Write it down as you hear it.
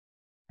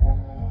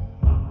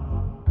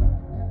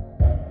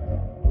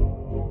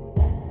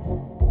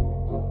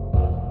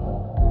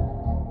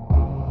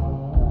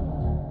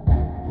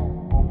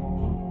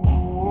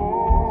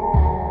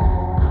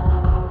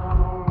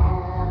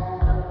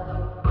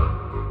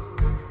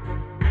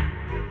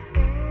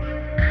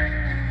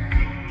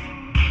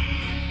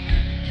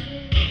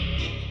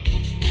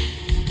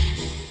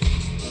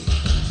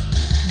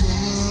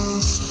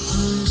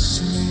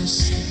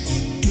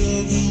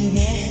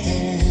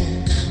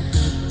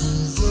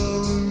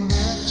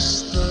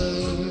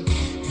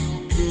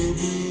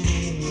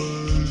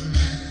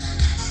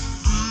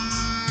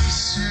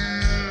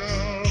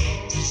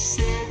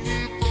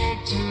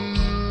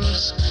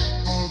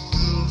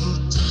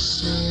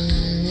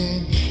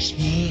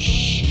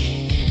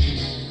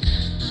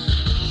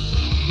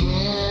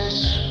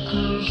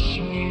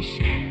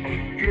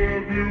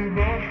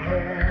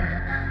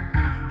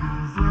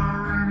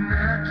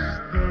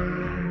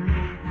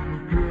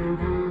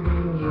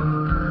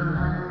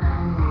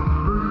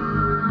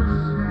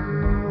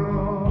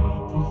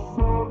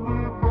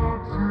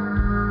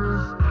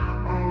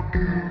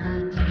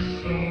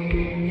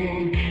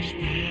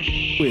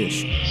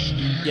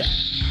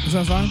Does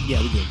that sound fine?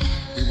 Yeah, we good.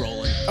 We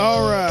rolling.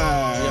 All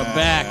right. We are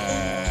back.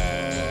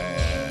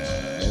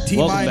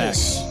 Welcome back.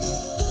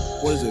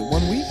 What is it?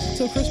 1 week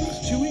till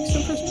Christmas? 2 weeks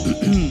till Christmas?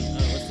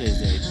 What's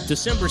today's date?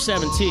 December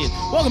 17th.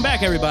 Welcome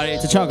back, everybody,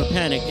 to Chocolate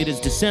Panic. It is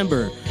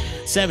December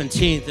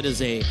 17th. It is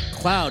a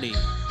cloudy,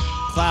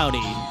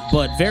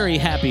 but very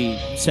happy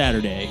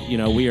Saturday. You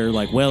know, we are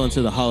like well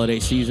into the holiday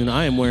season.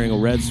 I am wearing a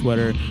red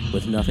sweater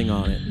with nothing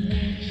on it.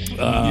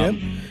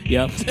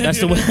 Yep. That's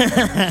the way.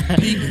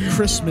 Peak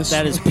Christmas.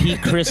 That is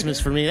peak Christmas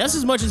for me. That's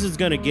as much as it's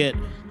going to get.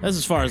 That's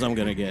as far as I'm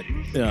going to get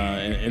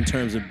in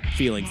terms of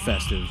feeling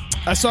festive.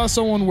 I saw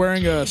someone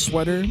wearing a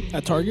sweater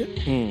at Target.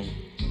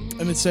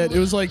 And it said, it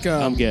was like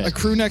a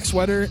crew neck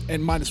sweater,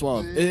 and mine as well.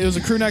 It was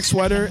a crew neck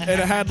sweater, and it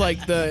had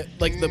like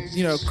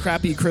the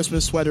crappy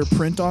Christmas sweater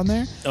print on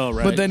there. Oh,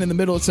 right. But then in the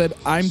middle it said,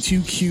 "I'm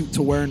too cute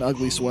to wear an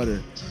ugly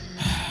sweater."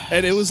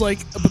 And it was like,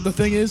 but the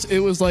thing is, it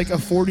was like a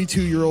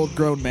 42-year-old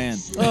grown man.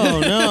 Oh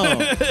no!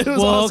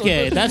 Well, awesome.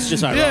 Okay, that's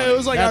just ironic. Yeah, it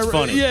was like that's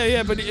funny.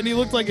 Yeah, but and he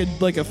looked like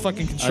a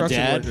fucking construction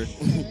dad? worker,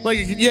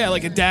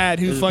 like a dad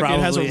who fucking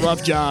has a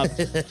rough job,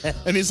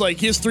 and he's like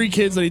he has 3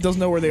 kids that he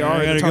doesn't know where they are.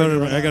 I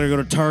gotta go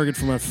to Target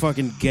for my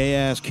fucking gay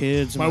ass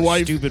kids. And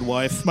my stupid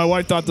wife. My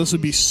wife thought this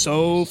would be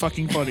so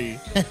fucking funny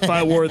if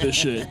I wore this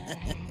shit.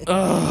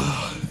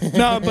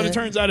 No, but it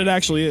turns out it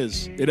actually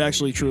is. It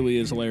actually truly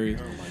is hilarious.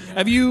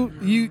 Have you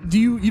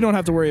don't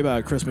have to worry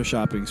about Christmas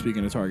shopping,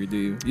 speaking of Target, do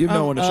you? You have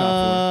no one to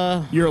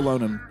shop for. You're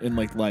alone in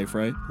like life,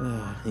 right?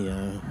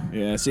 Yeah.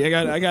 Yeah, see,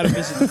 I got to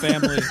visit the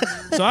family.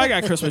 So I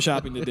got Christmas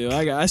shopping to do.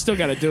 I still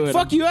got to do it.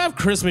 Fuck, you have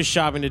Christmas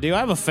shopping to do. I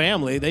have a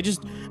family. They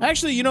just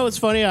actually, you know what's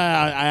funny?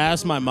 I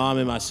asked my mom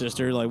and my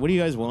sister, like, what do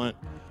you guys want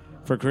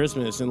for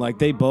Christmas? And like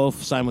they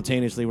both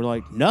simultaneously were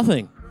like,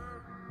 nothing.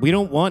 We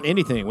don't want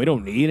anything. We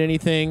don't need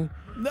anything.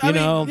 You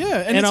know, yeah,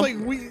 and it's like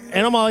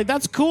and I'm all like,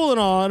 that's cool and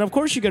all, and of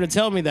course you're gonna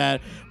tell me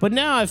that, but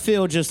now I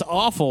feel just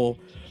awful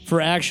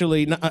for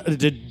actually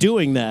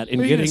doing that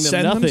and getting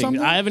them nothing.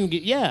 I haven't,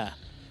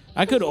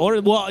 I could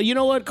order. Well, you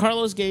know what?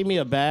 Carlos gave me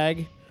a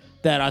bag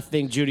that I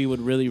think Judy would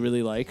really,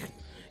 really like.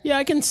 Yeah,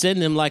 I can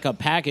send him like a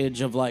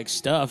package of like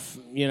stuff,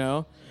 you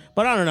know,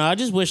 but I don't know. I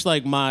just wish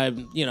like my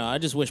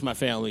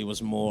family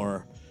was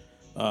more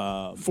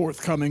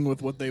forthcoming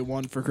with what they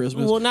want for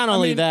Christmas. Well, not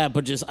only that,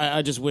 but just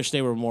I just wish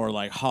they were more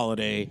like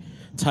holiday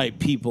type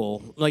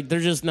people. Like they're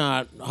just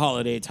not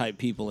holiday type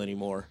people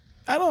anymore.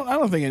 I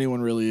don't think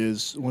anyone really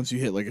is once you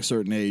hit like a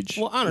certain age.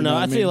 Well, I don't know.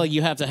 I feel like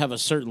you have to have a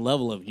certain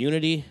level of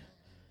unity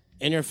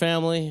in your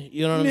family.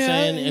 You know what I'm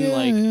saying?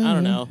 And I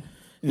don't know.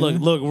 Yeah.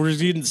 Look, we're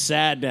just getting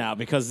sad now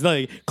because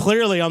like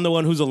clearly I'm the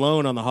one who's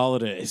alone on the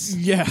holidays.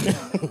 Yeah.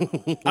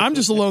 I'm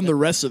just alone the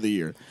rest of the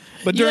year.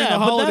 But during the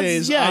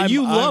holidays,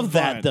 you love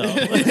that though.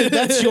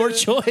 That's your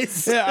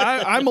choice.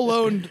 Yeah, I'm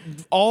alone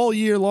all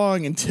year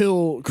long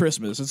until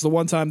Christmas. It's the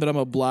one time that I'm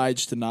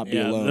obliged to not be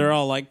alone. They're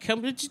all like,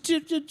 "Come,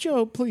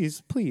 Joe,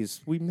 please,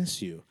 we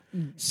miss you."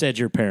 Said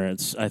your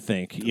parents, I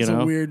think. You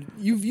know, weird.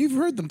 You've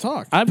heard them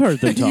talk. I've heard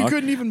them talk. You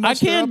couldn't even. I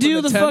can't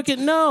do the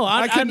fucking no.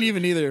 I couldn't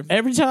even either.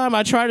 Every time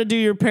I try to do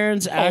your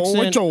parents' accent,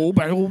 no,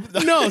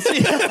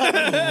 see,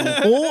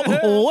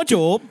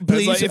 Joe,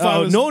 please. Like if I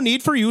was, no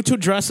need for you to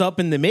dress up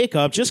in the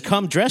makeup. Just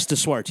come dressed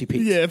as Swarty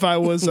Pete. Yeah, if I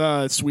was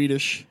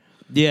Swedish.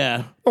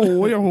 Yeah.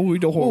 Or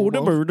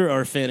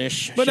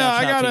Finnish. But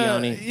I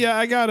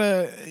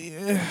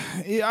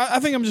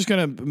think I'm just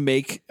gonna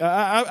make.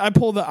 I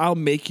pull the "I'll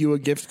make you a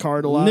gift"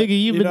 card a lot.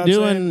 Nigga, you've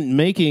been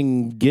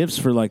making gifts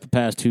for like the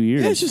past 2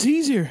 years. Yeah, it's just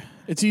easier.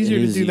 It's easier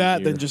to do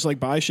that than just like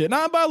buy shit.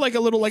 Now I buy like a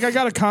little. Like I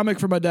got a comic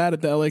for my dad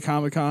at the LA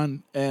Comic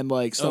Con and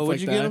like stuff like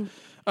that. Get him?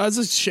 It's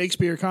a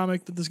Shakespeare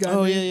comic that this guy.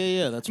 Oh made.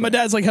 Yeah. That's my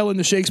dad's like hell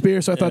into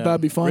Shakespeare, so I thought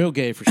that'd be fun. Real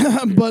gay for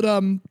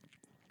Shakespeare.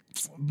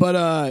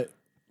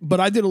 But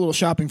I did a little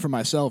shopping for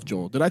myself,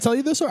 Joel. Did I tell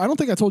you this? I don't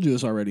think I told you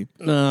this already.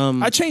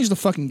 I changed the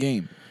fucking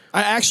game.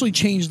 I actually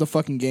changed the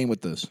fucking game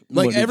with this.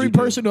 Like every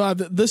person who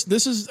have this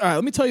is all right.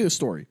 Let me tell you a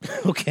story.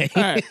 Okay.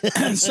 All right.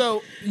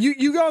 So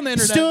you go on the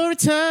internet. Story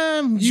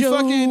time. You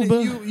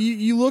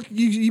look.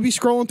 You be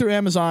scrolling through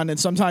Amazon, and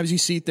sometimes you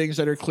see things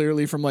that are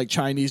clearly from like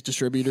Chinese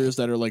distributors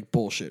that are like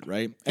bullshit,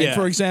 right? And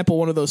for example,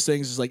 one of those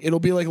things is like it'll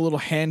be like a little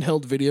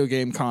handheld video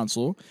game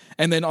console,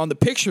 and then on the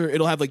picture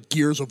it'll have like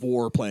Gears of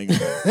War playing,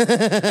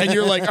 and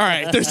you're like, all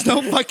right, there's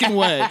no fucking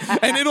way.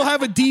 And it'll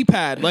have a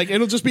D-pad, like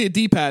it'll just be a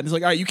D-pad. It's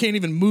like, all right, you can't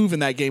even move in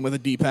that game with a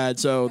D-pad,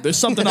 so there's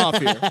something off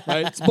here,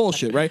 right? It's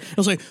bullshit, right? It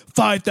was like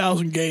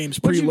 5,000 games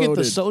preloaded. Where'd you get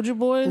the Soulja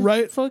Boy?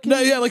 Right? Fucking?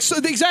 No, yeah, like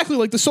exactly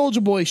like the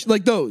Soulja Boy,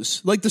 like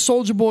those, like the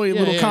Soulja Boy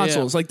little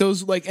consoles, like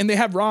those, like, and they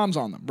have ROMs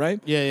on them,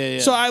 right? Yeah.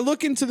 So I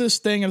look into this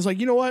thing and it's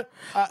like, you know what?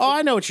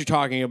 I know what you're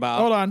talking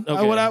about. Hold on.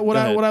 Okay,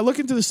 What I look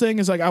into this thing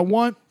is like I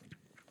want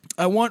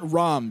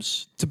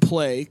ROMs to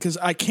play because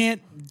I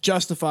can't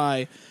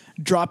justify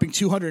dropping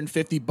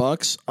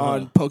 $250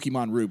 on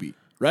Pokemon Ruby.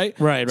 Right.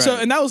 So,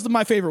 and that was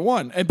my favorite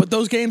one. But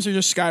those games are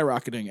just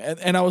skyrocketing.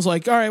 And I was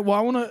like, all right, well,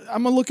 I'm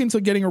gonna look into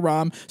getting a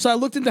ROM. So I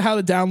looked into how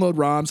to download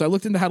ROMs. I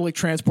looked into how to like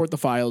transport the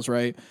files,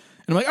 right?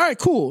 And I'm like, all right,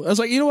 cool. I was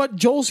like, you know what?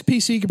 Joel's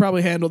PC could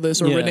probably handle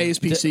this, or Renee's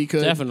PC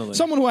could. Definitely.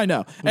 Someone who I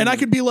know. And I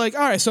could be like,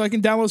 all right, so I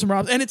can download some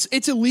ROMs. And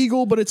it's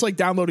illegal, but it's like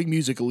downloading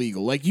music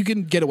illegal. Like, you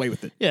can get away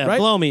with it. Yeah, right?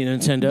 blow me,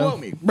 Nintendo. Blow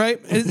me,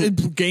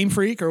 right? Game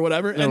Freak or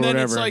whatever. And then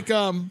it's like,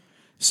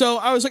 so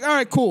I was like, all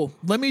right, cool.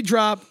 Let me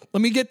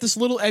get this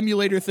little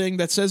emulator thing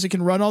that says it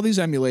can run all these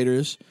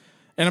emulators.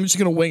 And I'm just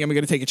going to wing. I'm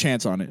going to take a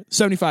chance on it.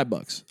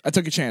 $75. I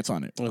took a chance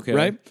on it. Okay.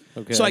 Right?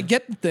 Okay. So I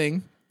get the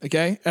thing.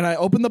 Okay. And I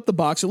opened up the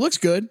box. It looks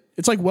good.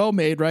 It's like well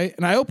made, right?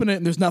 And I open it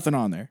and there's nothing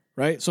on there.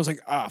 Right. So it's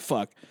like,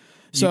 fuck.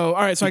 So,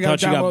 all right. So I got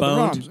to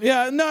download the ROMs.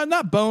 Yeah. No,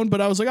 not boned, but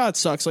I was like, it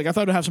sucks. Like, I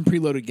thought it'd have some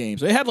preloaded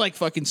games. It had like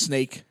fucking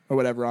Snake or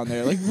whatever on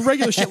there, like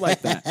regular shit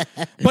like that.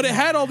 But it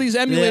had all these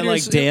emulators.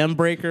 Like Dam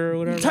Breaker or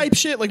whatever? Type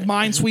shit, like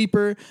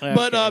Minesweeper. Okay.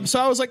 But, so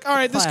I was like, all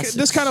right,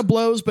 this kind of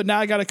blows, but now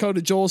I got to go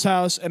to Joel's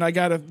house and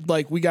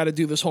we got to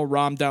do this whole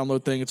ROM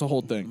download thing. It's a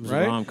whole thing,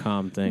 right?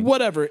 Rom-com thing.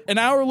 Whatever. An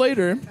hour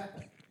later,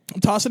 I'm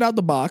tossing out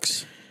the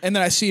box and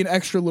then I see an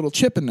extra little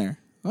chip in there.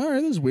 All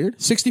right, this is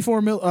weird. 64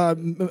 what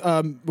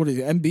is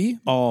it, MB?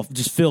 Oh,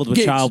 just filled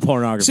with child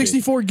pornography.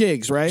 64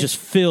 gigs, right? Just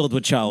filled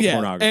with child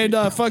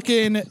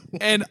pornography.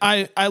 And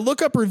I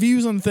look up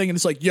reviews on the thing and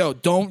it's like, yo,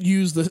 don't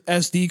use the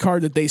SD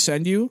card that they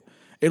send you.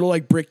 It'll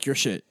like brick your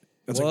shit.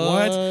 I was like,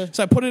 what?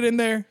 So I put it in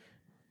there,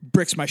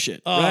 bricks my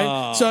shit,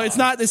 right? So it's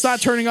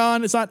not turning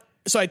on. So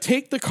I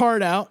take the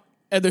card out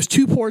and there's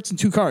 2 ports and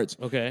 2 cards.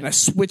 Okay. And I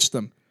switch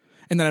them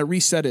and then I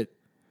reset it.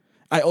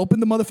 I open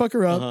the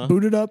motherfucker up,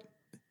 boot it up.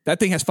 That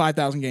thing has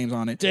 5,000 games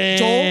on it. Damn.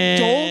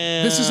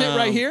 Joel, this is it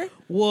right here.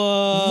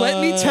 What?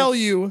 Let me tell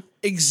you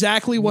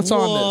exactly what's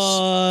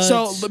on this.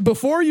 So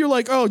before you're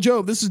like, oh,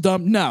 Joe, this is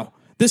dumb. No.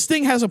 This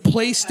thing has a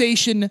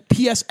PlayStation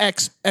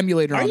PSX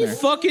emulator on there.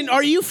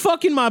 Are you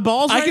fucking my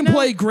balls right now? I can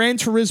play Gran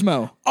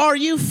Turismo. Are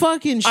you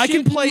fucking shitting? I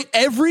can play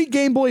every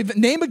Game Boy.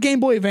 Name a Game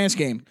Boy Advance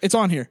game. It's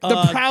on here.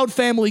 The Proud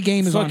Family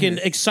game is on here.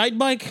 Fucking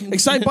Excitebike?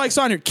 Excitebike's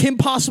on here. Kim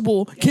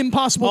Possible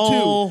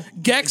 2.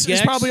 Gex is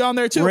probably on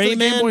there too. Rayman? For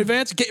the Game Boy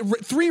Advance.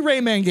 3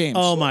 Rayman games.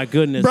 Oh my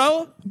goodness.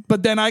 Bro,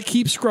 but then I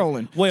keep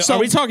scrolling. Wait, are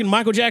we talking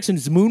Michael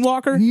Jackson's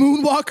Moonwalker?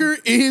 Moonwalker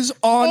is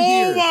on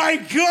here. Oh my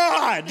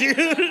God,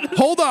 dude.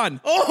 Hold on.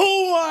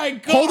 Oh my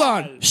God. Hold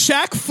on.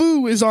 Shaq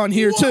Fu is on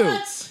here too.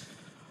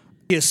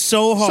 Is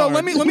so hard. So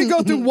let me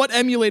go through what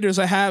emulators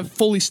I have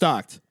fully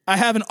stocked. I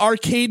have an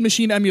arcade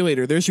machine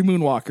emulator. There's your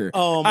Moonwalker.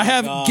 Oh my I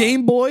have God.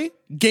 Game Boy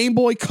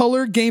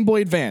Color, Game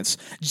Boy Advance,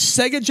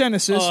 Sega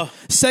Genesis,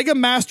 Sega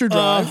Master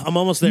Drive. I'm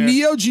almost there.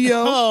 Neo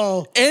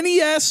Geo,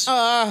 NES,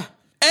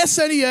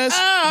 SNES,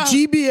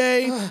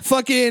 GBA,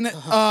 fucking.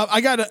 I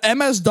got an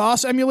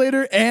MS-DOS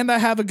emulator, and I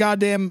have the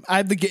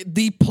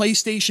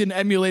PlayStation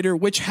emulator,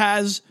 which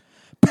has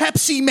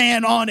Pepsi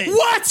Man on it.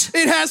 What?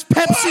 It has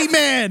Pepsi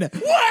Man.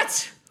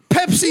 What?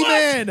 Pepsi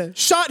Man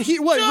shot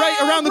here, right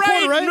around the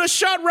corner, right?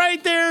 Shot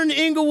right there in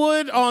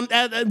Inglewood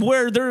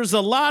where there's a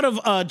lot of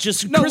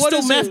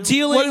crystal meth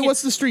dealing.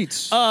 What's the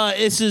streets?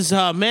 This is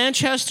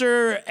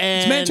Manchester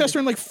and it's Manchester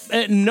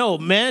and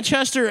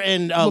Manchester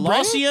and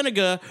La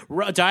Cienega,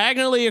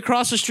 diagonally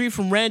across the street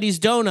from Randy's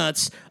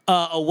Donuts.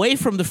 Away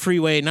from the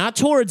freeway, not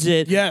towards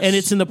it. Yes. And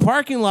it's in the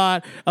parking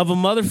lot of a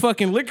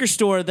motherfucking liquor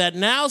store that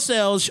now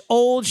sells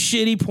old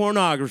shitty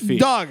pornography.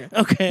 Dog.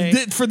 Okay.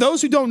 For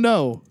those who don't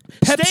know,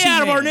 stay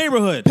out of our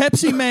neighborhood.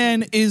 Pepsi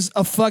Man is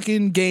a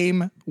fucking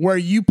game where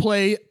you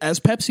play as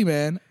Pepsi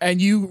Man and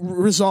you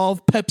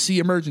resolve Pepsi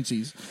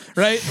emergencies,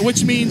 right?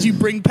 Which means you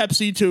bring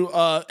Pepsi to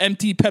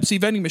empty Pepsi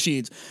vending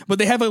machines. But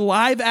they have a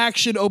live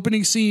action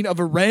opening scene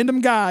of a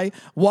random guy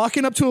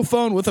walking up to a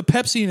phone with a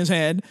Pepsi in his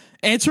hand,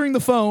 answering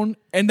the phone,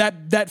 and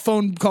that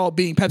phone call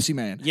being Pepsi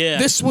Man. Yeah.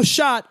 This was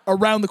shot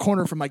around the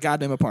corner from my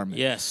goddamn apartment.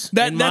 Yes.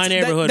 In my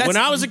neighborhood. When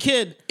I was a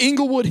kid.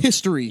 Inglewood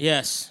history.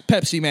 Yes.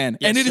 Pepsi Man.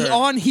 Yes, and it is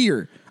on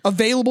here.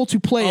 Available to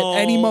play at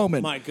any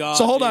moment. Oh my God.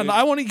 So hold on.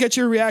 I want to get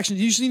your reaction.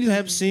 You just need to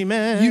Pepsi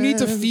Man. You need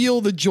to feel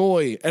the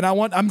joy. And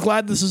I'm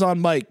glad this is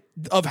on mic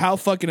of how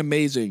fucking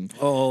amazing.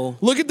 Oh.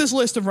 Look at this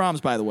list of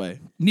ROMs, by the way.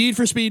 Need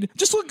for Speed.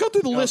 Just go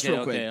through the list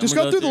real quick. Just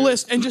go through the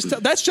list and just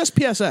that's just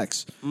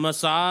PSX.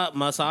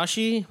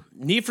 Masashi,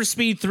 Need for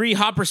Speed 3,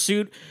 Hot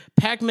Pursuit,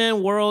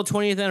 Pac-Man World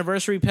 20th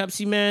Anniversary,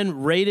 Pepsi Man,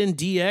 Raiden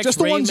DX, just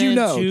the Rayman ones you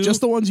know. 2, just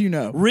the ones you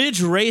know.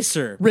 Ridge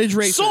Racer,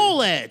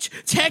 Soul Edge,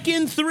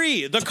 Tekken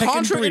 3, the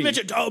Contra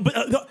Image.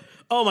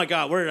 Oh my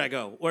God, where did I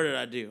go? What did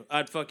I do?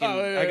 I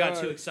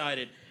got too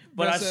excited.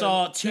 But I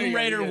saw Tomb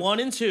Raider 1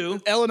 and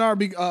 2.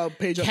 LNR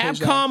page up.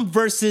 Capcom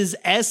versus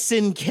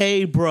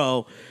SNK,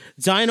 bro.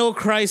 Dino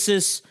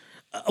Crisis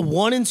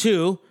 1 and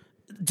 2.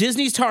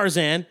 Disney's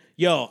Tarzan.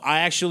 Yo, I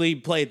actually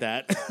played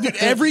that. Dude,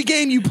 every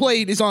game you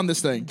played is on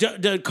this thing.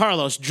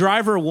 Carlos,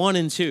 Driver 1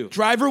 and 2.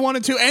 Driver 1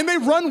 and 2. And they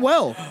run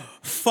well.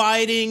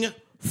 Fighting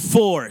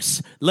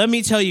Force. Let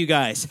me tell you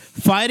guys,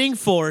 Fighting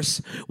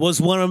Force was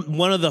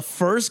one of the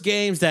first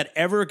games that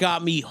ever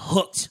got me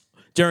hooked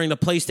during the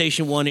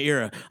PlayStation 1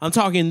 era. I'm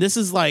talking, this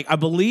is like, I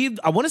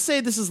want to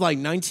say this is like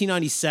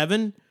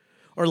 1997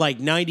 or like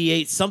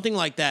 98, something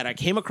like that. I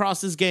came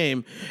across this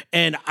game,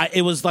 and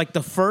it was like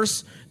the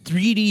first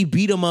 3D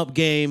beat-em-up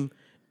game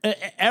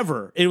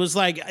ever. It was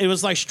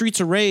like Streets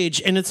of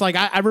Rage, and it's like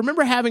I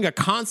remember having a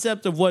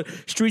concept of what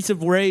Streets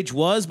of Rage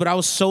was, but I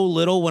was so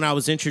little when I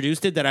was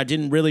introduced it that I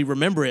didn't really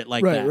remember it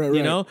like that.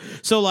 You know,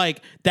 so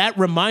like that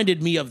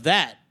reminded me of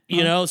that.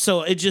 You know,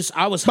 so it just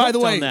I was hooked by the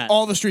way, on that.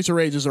 all the Streets of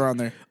Rages are on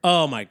there.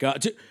 Oh my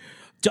god.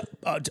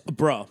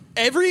 Bro,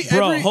 every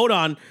hold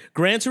on.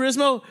 Gran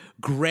Turismo,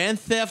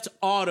 Grand Theft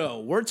Auto.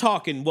 We're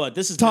talking what?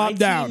 This is top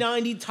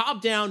 1990,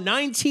 top down,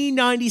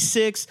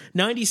 1996,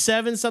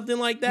 97, something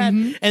like that.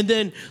 Mm-hmm. And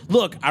then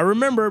look, I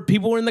remember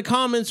people were in the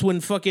comments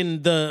when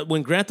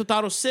when Grand Theft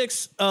Auto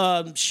 6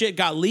 shit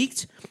got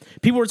leaked.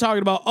 People were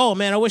talking about, oh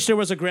man, I wish there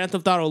was a Grand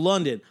Theft Auto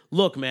London.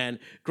 Look, man,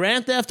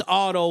 Grand Theft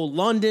Auto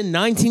London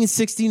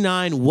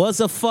 1969 was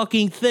a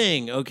fucking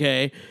thing,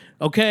 okay?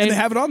 Okay. And they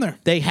have it on there.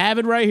 They have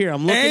it right here.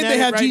 I'm looking at it right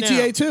now. And they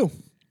have GTA too.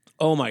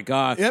 Oh my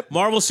God. Yep.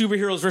 Marvel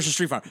Superheroes versus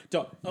Street Fighter.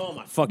 Oh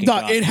my fucking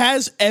God. It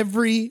has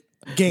every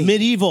game.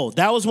 Medieval.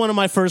 That was one of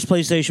my first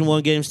PlayStation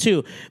 1 games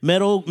too.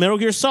 Metal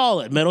Gear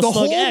Solid. Metal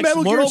Slug X.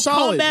 Mortal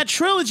Kombat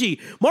Trilogy.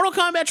 Mortal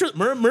Kombat Trilogy.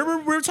 Remember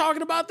we were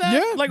talking about that?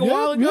 Yeah. A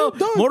while ago?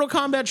 Yeah, Mortal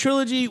Kombat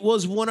Trilogy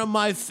was one of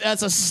my...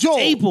 That's a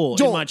staple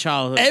in my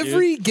childhood.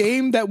 Every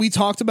game that we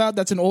talked about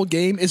that's an old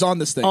game is on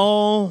this thing.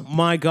 Oh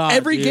my God.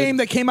 Every game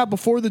that came out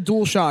before the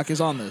DualShock is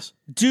on this.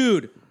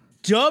 Dude,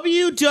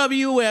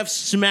 WWF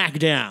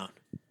SmackDown.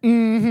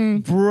 Mm-hmm.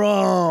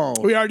 Bro.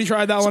 We already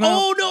tried that one out.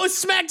 Oh, no,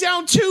 it's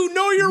SmackDown 2.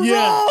 No, you're wrong.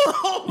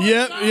 Oh,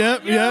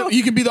 yep.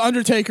 You can be the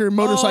Undertaker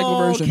motorcycle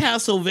version.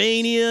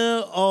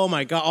 Castlevania. Oh,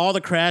 my God. All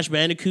the Crash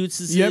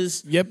Bandicoots.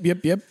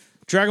 Yep.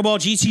 Dragon Ball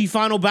GT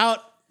Final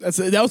Bout.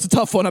 That was a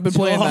tough one. I've been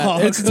playing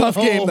that. It's a tough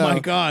game, though. Oh, my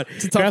God.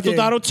 Grand Theft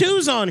Auto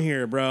 2's on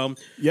here, bro.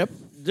 Yep.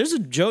 There's a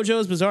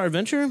JoJo's Bizarre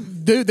Adventure.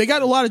 Dude, they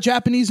got a lot of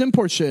Japanese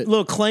import shit.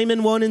 Look,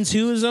 Clayman 1 and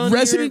 2 is on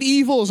Resident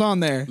Evil is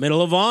on there.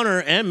 Medal of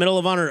Honor and Medal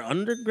of Honor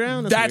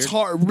Underground. That's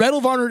hard. Medal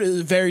of Honor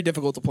is very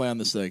difficult to play on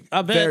this thing.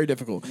 I bet. Very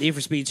difficult. Need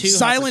for Speed 2.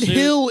 Silent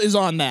Hill is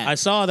on that. I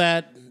saw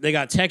that. They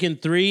got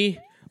Tekken 3.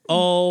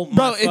 Oh, my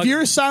Bro, if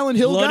you're a Silent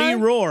Hill guy... Bloody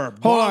Roar.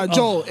 Hold on,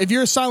 Joel. If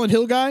you're a Silent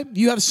Hill guy,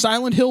 you have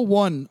Silent Hill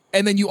 1,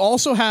 and then you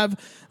also have...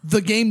 the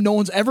game no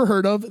one's ever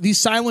heard of, the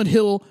Silent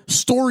Hill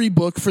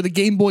storybook for the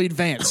Game Boy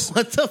Advance.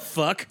 What the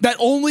fuck?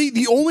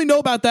 You only know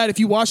about that if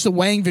you watch the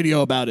Wang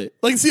video about it.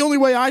 Like, it's the only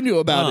way I knew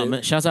about it.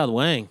 Man, shouts out to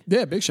Wang.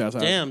 Yeah, big shouts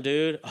out. Damn,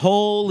 dude.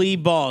 Holy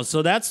balls.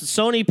 So that's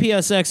Sony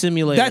PSX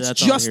emulator. That's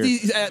just the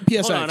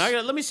PSX. Hold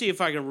on, let me see if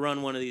I can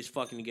run one of these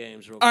fucking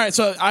games real quick. All right,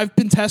 so I've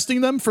been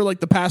testing them for like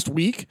the past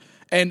week,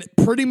 and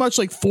pretty much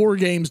like 4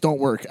 games don't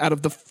work out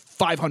of the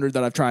 500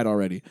 that I've tried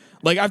already.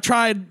 Like, I've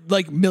tried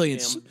like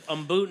millions.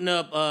 I'm booting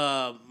up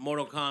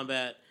Mortal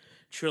Kombat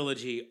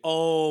Trilogy.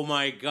 Oh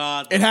my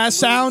God. It has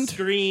sound.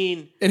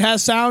 Screen. It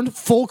has sound,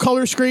 full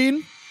color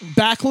screen,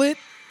 backlit,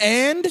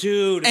 and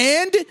dude.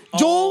 And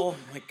Joel,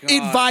 my God.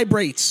 It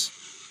vibrates.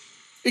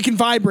 It can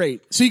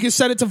vibrate. So you can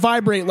set it to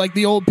vibrate like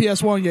the old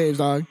PS1 games,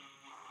 dog.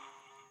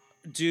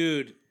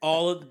 Dude.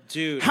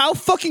 How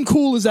fucking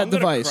cool is that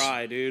device? I'm gonna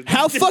cry, dude.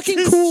 How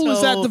fucking cool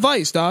is that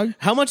device, dog?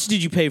 How much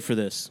did you pay for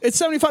this? It's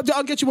 $75.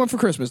 I'll get you one for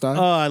Christmas, dog.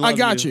 Oh, I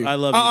got you. I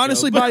love you. I'll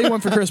honestly buy you one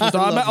for Christmas,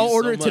 dog. I'll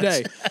order it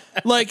today.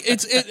 Like,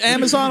 it's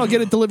Amazon. I'll get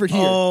it delivered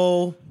here.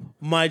 Oh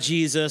my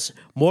Jesus!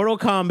 Mortal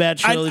Kombat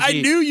Trilogy.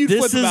 I knew you'd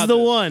flip about this is the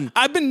one.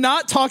 I've been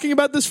not talking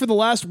about this for the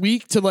last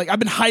week to like. I've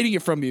been hiding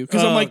it from you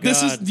because I'm like,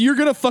 you're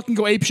gonna fucking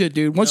go apeshit,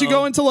 dude. Once you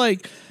go into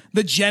like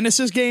the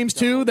Genesis games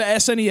too, the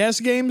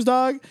SNES games,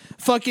 dog.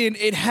 Fucking,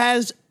 it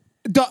has.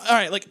 All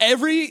right, like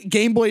every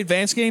Game Boy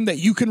Advance game that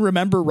you can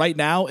remember right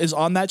now is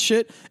on that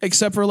shit,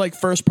 except for like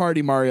first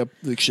party Mario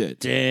like shit.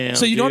 Damn.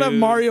 So you don't have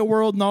Mario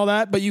World and all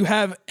that, but you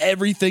have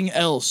everything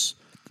else.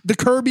 The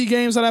Kirby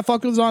games that I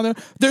fuck with is on there.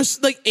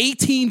 There's like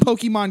 18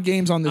 Pokemon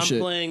games on this shit.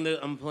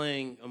 I'm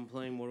playing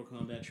Mortal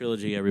Kombat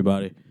Trilogy.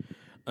 Everybody,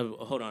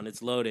 hold on,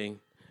 it's loading.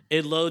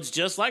 It loads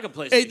just like a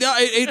PlayStation.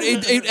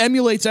 It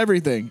emulates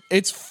everything.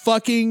 It's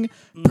fucking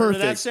perfect. Remember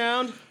that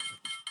sound?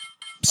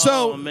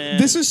 So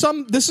this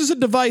is a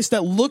device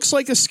that looks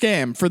like a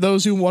scam for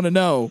those who want to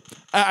know.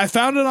 I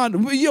found it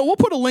on. We'll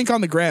put a link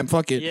on the gram.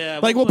 Fuck it. Yeah,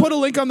 we'll put a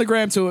link on the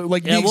gram to it,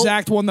 like the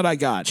exact one that I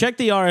got. Check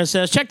the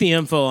RSS. Check the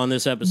info on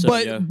this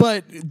episode.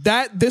 But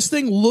this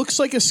thing looks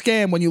like a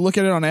scam when you look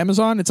at it on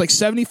Amazon. It's like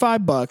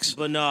 $75.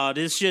 But no,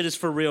 this shit is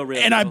for real.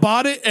 And I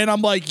bought it, and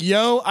I'm like,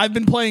 yo, I've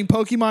been playing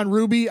Pokemon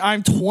Ruby.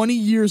 I'm 20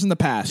 years in the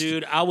past,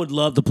 dude. I would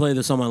love to play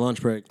this on my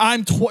lunch break.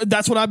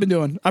 That's what I've been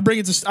doing. I bring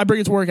it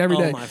to work every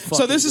day.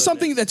 So this is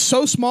something that's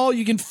so small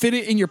you can fit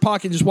it in your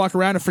pocket and just walk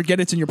around and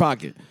forget it's in your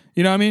pocket.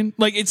 You know what I mean?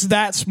 Like, it's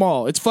that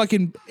small. It's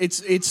fucking,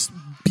 it's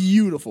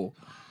beautiful.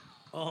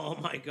 Oh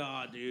my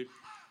God, dude.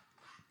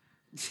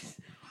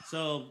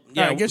 So,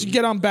 yeah. I guess you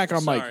get on back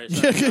on mic.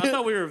 Sorry. I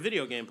thought we were a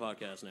video game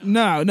podcast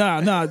now.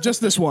 No,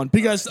 just this one.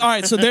 Because, all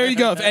right, so there you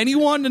go. If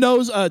anyone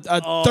knows a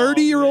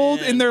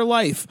 30-year-old in their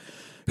life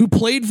who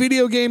played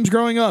video games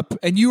growing up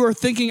and you are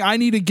thinking, I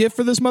need a gift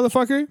for this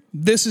motherfucker,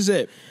 this is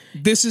it.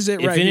 This is it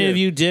right here. If any of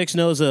you dicks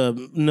knows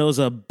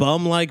a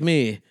bum like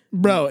me,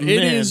 bro, it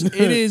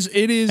is.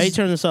 Hey,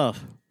 turn this off.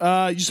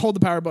 You just hold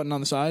the power button on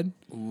the side.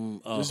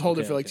 Just hold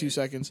it for like 2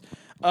 seconds.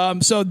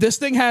 So this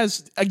thing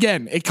has,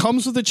 again, it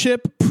comes with a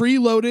chip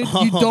preloaded.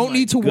 You don't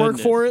need to work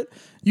for it.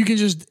 You can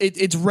just,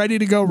 it's ready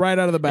to go right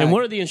out of the bag. And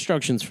what are the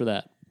instructions for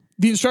that?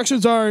 The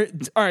instructions are,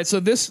 all right,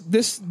 so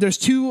there's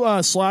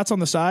 2 slots on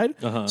the side.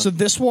 So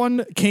this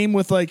one came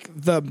with like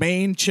the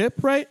main chip,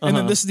 right? And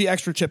then this is the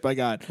extra chip I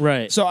got.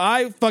 Right. So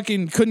I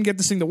fucking couldn't get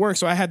this thing to work.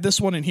 So I had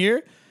this one in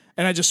here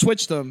and I just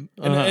switched them.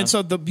 And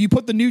so you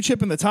put the new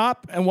chip in the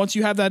top, and once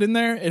you have that in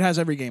there, it has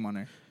every game on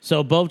there.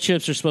 So both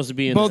chips are supposed to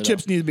be in there. Both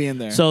chips need to be in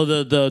there. So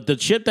the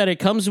chip that it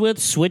comes with,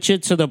 switch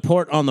it to the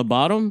port on the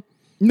bottom?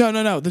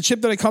 No. The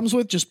chip that it comes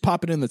with, just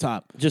pop it in the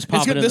top. Just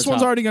pop it in the top. This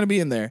one's already going to be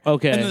in there.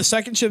 Okay. And then the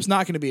second chip's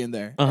not going to be in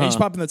there. And you just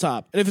pop in the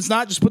top. And if it's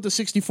not, just put the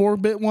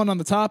 64-bit one on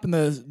the top and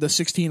the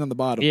 16 on the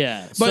bottom.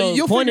 Yeah. But so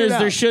you'll the point figure is it out.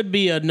 there should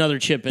be another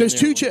chip in There's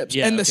there. 2 chips.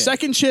 Yeah, and the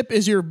second chip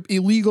is your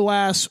illegal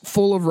ass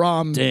full of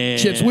ROM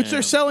chips, which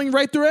they're selling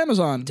right through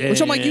Amazon.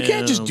 Which I'm like, you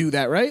can't just do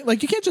that, right?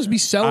 Like, you can't just be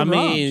selling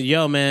ROMs.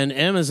 Yo, man,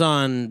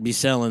 Amazon be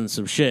selling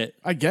some shit.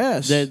 I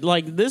guess.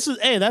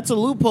 That's a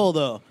loophole,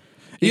 though.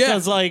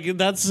 Because,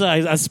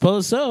 I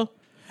suppose so.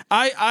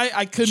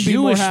 I couldn't be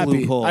more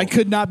happy. Loophole. I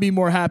could not be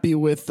more happy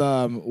with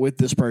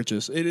this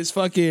purchase. It is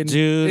fucking,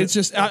 dude. It's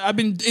just I've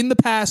been in the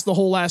past the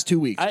whole last 2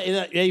 weeks.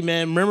 Hey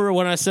man, remember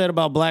when I said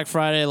about Black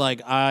Friday?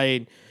 Like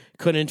I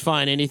couldn't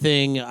find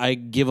anything I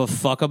give a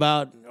fuck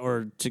about,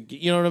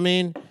 you know what I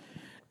mean?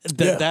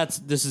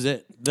 This is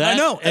it. I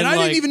know, and I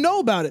didn't even know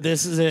about it.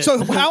 This is it.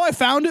 So how I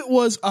found it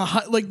was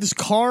this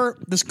car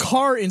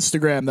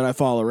Instagram that I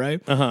follow,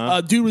 right?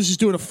 Dude was just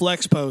doing a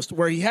flex post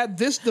where he had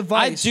this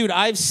device.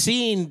 I've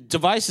seen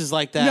devices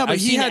like that. No, but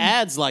I've seen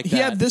ads like that. He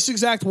had this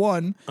exact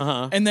one,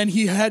 and then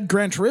he had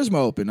Gran Turismo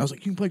open. I was like,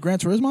 you can play Gran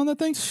Turismo on that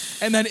thing?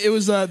 And then it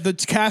was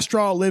the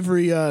Castrol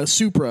livery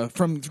Supra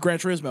from Gran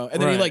Turismo,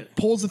 and then he like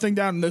pulls the thing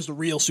down, and there's the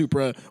real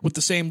Supra with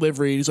the same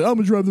livery. He's like, I'm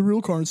gonna drive the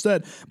real car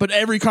instead. But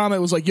every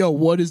comment was like, yo,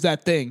 what is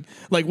that thing?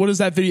 Like, what is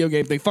that video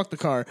game thing? Fuck the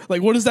car.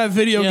 Like, what is that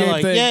video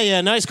game thing? Yeah,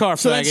 nice car.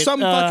 So then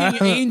some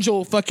fucking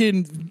angel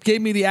fucking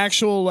gave me the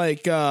actual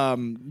like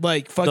fucking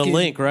the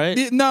link,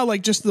 right? No,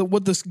 like just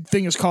what this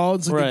thing is called.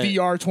 It's like the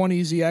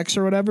VR20ZX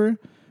or whatever.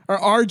 Or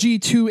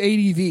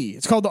RG280V.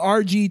 It's called the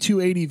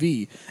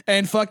RG280V.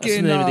 And fucking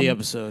that's the name of the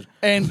episode.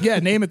 And yeah,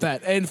 name it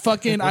that. And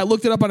fucking I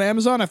looked it up on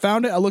Amazon. I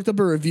found it. I looked up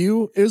a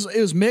review. It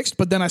was mixed,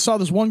 but then I saw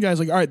this one guy's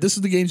like, all right, this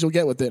is the games you'll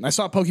get with it. And I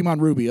saw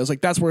Pokemon Ruby. I was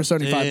like, that's worth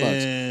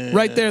 $75.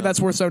 Right there, that's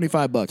worth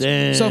 $75.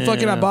 Damn. So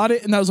fucking I bought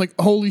it, and I was like,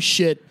 holy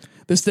shit,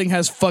 this thing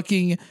has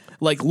fucking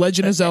like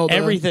Legend of Zelda.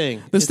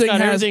 Everything. This thing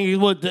has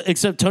everything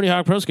except Tony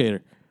Hawk Pro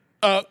Skater.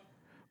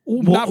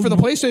 Not for the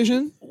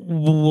PlayStation.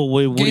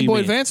 What Game Boy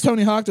Advance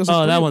Tony Hawk.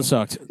 That one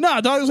sucked.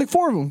 Nah, dog, there's like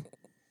 4 of them.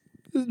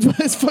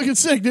 It's fucking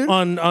sick,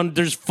 dude.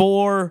 There's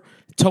 4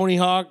 Tony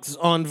Hawks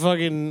on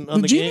fucking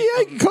on the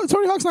GBA. game.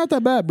 Tony Hawk's not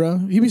that bad, bro.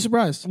 You'd be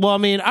surprised. Well, I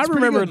mean, I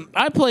remember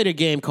I played a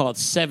game called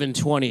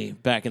 720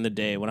 back in the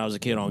day when I was a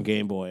kid on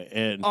Game Boy.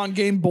 And on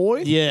Game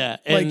Boy? Yeah.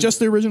 Like just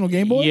the original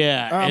Game Boy?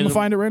 Yeah. I'm going to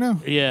find it right now.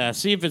 Yeah,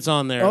 see if it's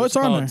on there. Oh, it's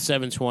on there.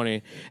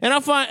 720. And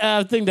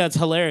I think that's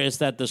hilarious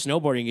that the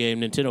snowboarding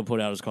game Nintendo put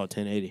out is called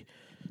 1080.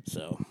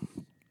 So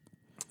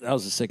that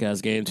was a sick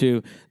ass game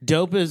too.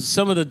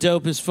 Some of the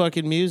dopest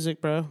fucking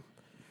music, bro.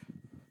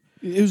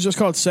 It was just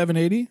called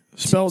 780,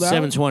 spelled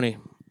 720.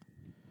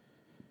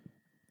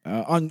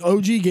 On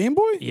OG Game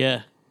Boy?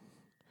 Yeah.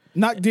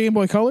 Not Game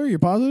Boy Color, you're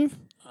positive?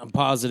 I'm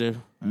positive.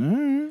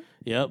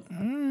 Yep.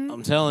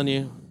 I'm telling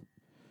you.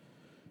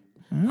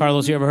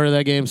 Carlos, you ever heard of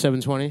that game,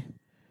 720?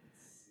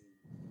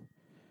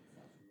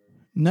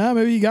 No,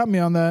 maybe you got me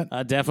on that.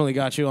 I definitely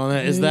got you on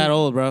that. It's that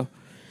old, bro.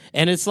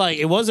 And it's like,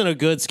 it wasn't a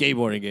good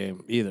skateboarding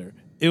game either.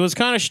 It was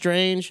kind of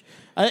strange.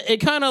 It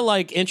kind of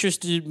like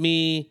interested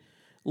me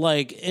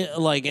like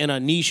in a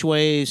niche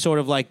way, sort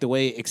of like the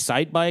way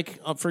Excite Bike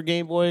for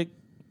Game Boy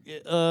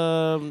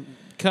kind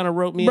of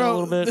wrote me a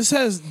little bit. This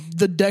has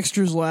the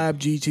Dexter's Lab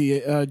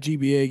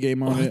GBA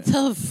game on it. What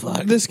the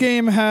fuck? This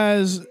game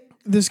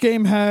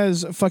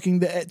has fucking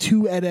the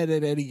 2 Ed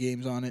Eddie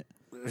games on it.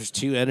 There's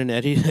 2 Ed and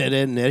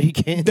Eddie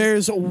games.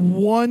 There's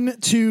 1,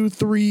 2,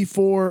 3,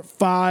 4,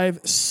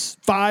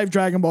 5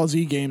 Dragon Ball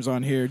Z games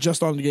on here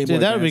just on the Game Boy.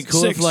 Dude, that would be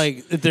cool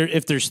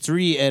if there's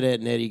 3 Ed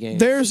and Eddie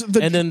games.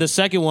 And then the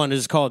second one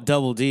is called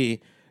Double D,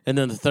 and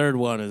then the third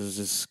one is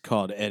just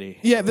called Eddie.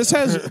 Yeah, this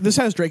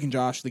has Drake and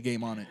Josh the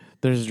game on it.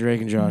 There's a Drake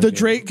and Josh.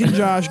 Drake and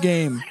Josh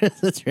game.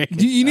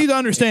 You need to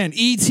understand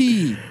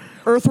E.T.,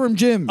 Earthworm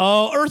Jim.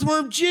 Oh,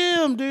 Earthworm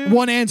Jim, dude.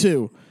 1 and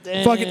 2.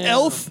 Damn. Fucking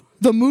Elf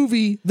the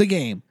movie, the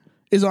game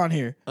is on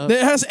here.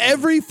 It has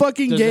every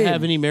fucking game. Does it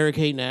have any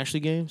Mary-Kate and Ashley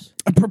games?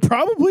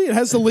 Probably. It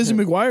has the Lizzie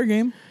McGuire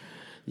game.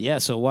 Yeah,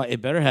 so it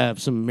better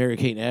have some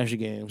Mary-Kate and Ashley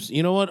games.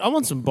 You know what? I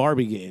want some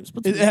Barbie games.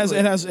 It has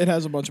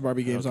a bunch of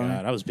Barbie games on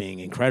it. I was being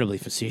incredibly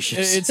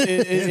facetious.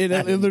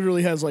 It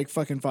literally has like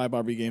fucking 5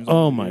 Barbie games on it.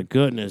 Oh my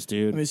goodness,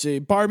 dude. Let me see.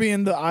 Barbie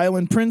and the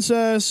Island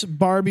Princess,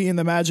 Barbie and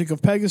the Magic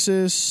of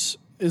Pegasus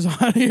is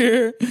on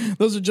here.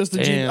 Those are just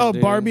the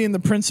dude. Barbie and the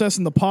Princess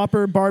and the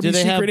Pauper, Barbie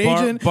Secret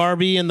Agent.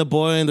 Barbie and the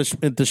boy in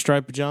the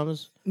striped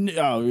pajamas?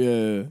 Oh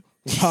yeah.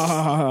 Ha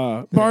ha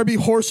ha. Barbie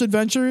Horse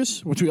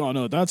Adventures, which we all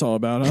know what that's all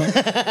about,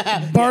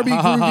 huh? Barbie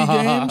Groovy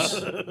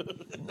Games.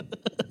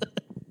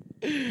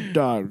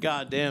 Dog.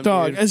 God damn,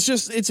 Dog. dude.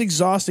 It's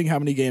exhausting how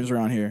many games are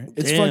on here.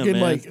 It's Damn, fucking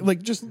man.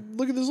 like just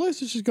look at this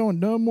list. It's just going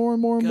no more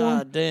and more and more.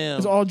 God damn.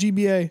 It's all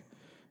GBA.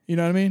 You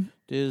know what I mean?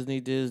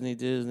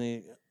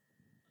 Disney.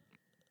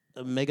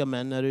 Mega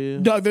Man Naru.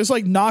 Dog, there's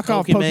like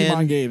knockoff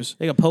Pokemon games.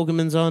 They got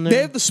Pokemons on there.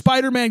 They have the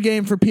Spider-Man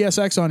game for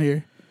PSX on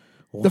here.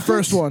 What? The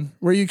first one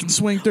where you can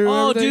swing through.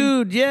 Oh, everything.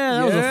 dude, yeah,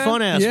 that was a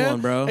fun ass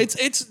one, bro.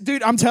 It's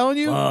dude, I'm telling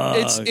you,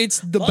 it's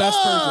the best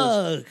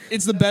purchase.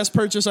 It's the best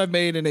purchase I've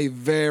made in a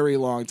very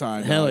long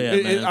time. Hell yeah,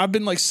 man. I've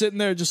been like sitting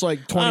there just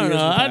like 20 I don't years.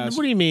 know.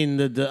 What do you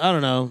mean? I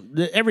don't know.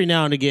 Every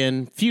now and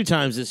again, few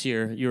times this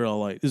year, you're all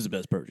like, "This is the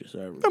best purchase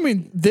ever." I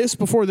mean,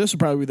 before this would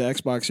probably be the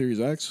Xbox Series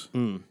X,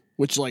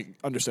 which like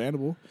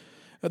understandable.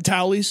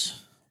 Towleys.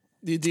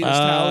 The Adidas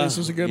Towleys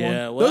was a good one.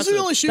 Well, those are the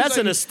only shoes. That's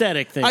an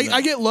aesthetic thing.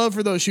 I get love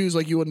for those shoes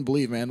like you wouldn't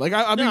believe, man. Like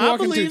I've been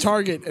walking through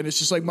Target and it's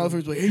just like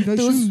motherfuckers like, hey, nice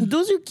shoes.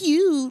 Those are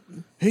cute.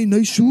 Hey,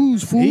 nice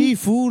shoes, fool. Hey,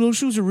 fool, those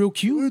shoes are real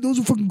cute. Hey, those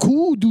are fucking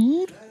cool,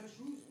 dude.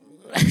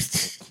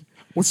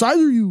 What size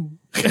are you?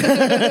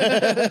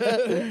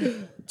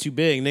 Too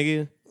big,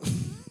 nigga.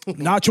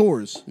 Not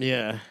yours.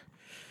 Yeah.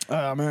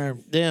 Oh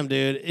man. Damn,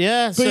 dude.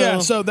 Yeah.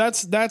 So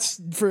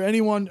that's for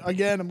anyone.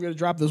 Again, I'm gonna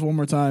drop this one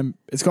more time.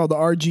 It's called the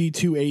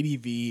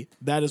RG280V.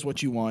 That is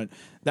what you want.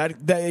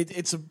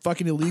 It's a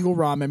fucking illegal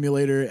ROM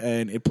emulator,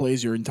 and it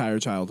plays your entire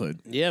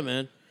childhood. Yeah,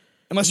 man.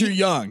 Unless you're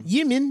young.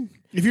 Yeah, man.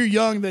 If you're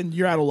young, then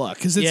you're out of luck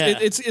because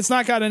it's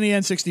not got any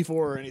N64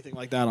 or anything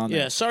like that on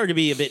there. Yeah. Sorry to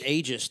be a bit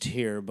ageist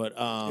here, but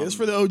it's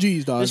for the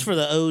OGs, dog. It's for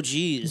the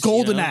OGs.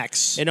 Golden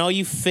Axe, and all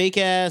you fake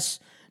ass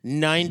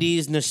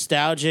 '90s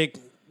nostalgic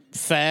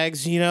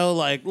fags,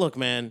 like, look,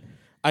 man,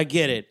 I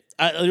get it.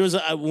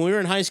 When we were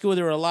in high school,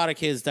 there were a lot of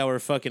kids that were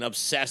fucking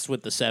obsessed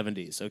with the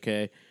 70s,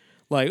 okay?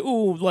 Like,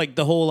 ooh, like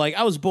the whole, like,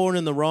 I was born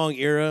in the wrong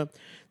era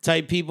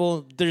type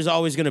people. There's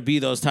always going to be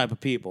those type of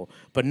people.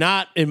 But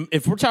not,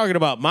 if we're talking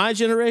about my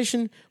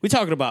generation, we're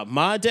talking about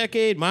my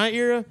decade, my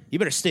era, you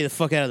better stay the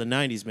fuck out of the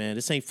 90s, man.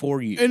 This ain't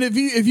for you. And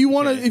if you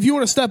want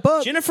to step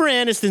up, Jennifer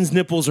Aniston's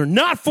nipples are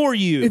not for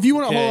you. If you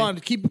want to, hold on,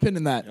 keep a pin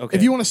in that. Okay.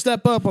 If you want to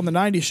step up on the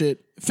 90s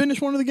shit, finish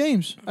one of the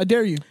games. I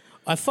dare you.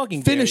 I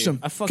fucking finish them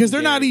because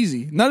they're not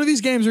easy. None of these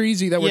games are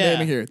easy that we're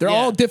naming here. They're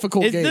all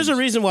difficult games. There's a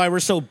reason why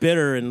we're so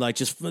bitter and like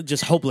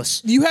just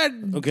hopeless. You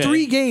had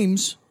 3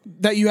 games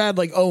that you had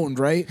like owned,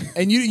 right?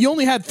 And you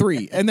only had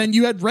 3, and then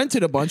you had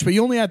rented a bunch, but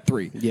you only had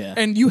 3. Yeah,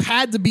 and you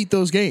had to beat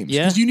those games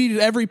because you needed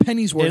every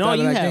penny's worth out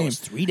of that game. Was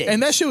 3 days.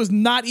 And that shit was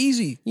not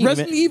easy.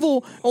 Resident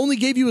Evil only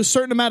gave you a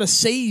certain amount of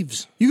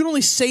saves. You could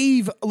only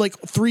save like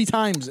 3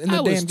 times in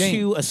the damn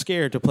game. I was too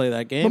scared to play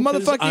that game. But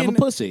motherfucking, I'm a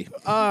pussy.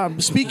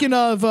 Speaking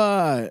of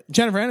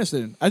Jennifer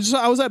Aniston,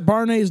 I was at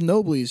Barney's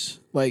Nobley's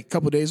like a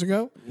couple days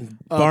ago.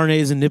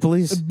 Barney's and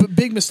Nippley's?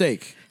 Big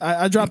mistake.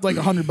 I dropped like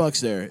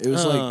 $100 there. It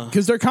was like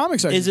because their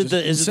comic section is it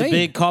the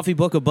big coffee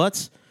book of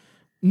butts?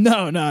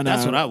 No.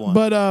 That's what I want.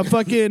 But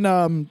fucking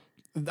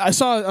I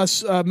saw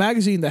a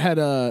magazine that had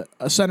a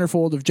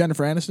centerfold of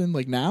Jennifer Aniston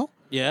like now.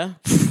 Yeah,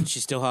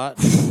 she's still hot.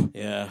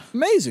 Yeah,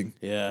 amazing.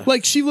 Yeah,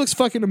 like she looks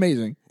fucking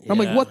amazing. I'm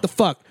like, what the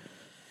fuck?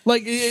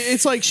 Like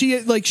it's like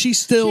she's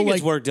still she gets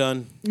like work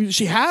done.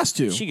 She has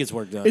to. She gets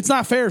work done. It's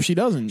not fair if she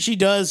doesn't. She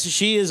does.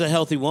 She is a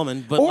healthy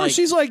woman, but or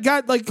she's like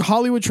got like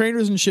Hollywood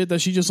trainers and shit that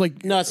she just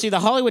like. No, see, the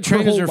Hollywood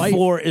trainers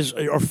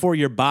are for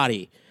your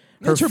body.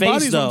 Her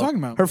face, though, what I'm talking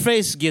about. Her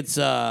face gets.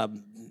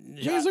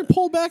 She's like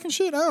pulled back and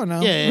shit. I don't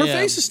know. Yeah, her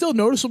face is still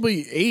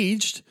noticeably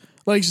aged.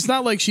 Like it's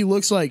not like she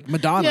looks like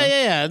Madonna.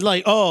 Yeah.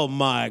 Like, oh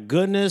my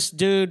goodness,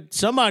 dude,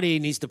 somebody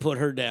needs to put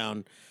her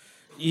down.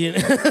 You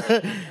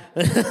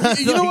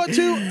know what,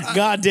 too?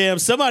 Goddamn,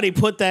 somebody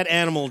put that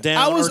animal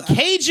down or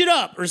cage it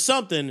up or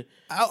something.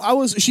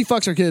 She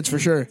fucks her kids for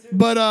sure,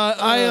 but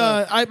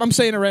I'm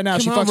saying it right now.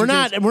 She fucks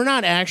her kids. We're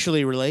not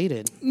actually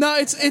related.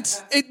 No,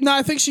 no.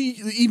 I think she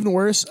even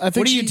worse. I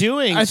think what are you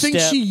doing? I think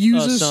she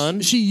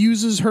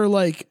uses her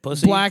like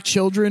pussy? Black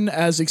children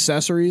as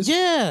accessories.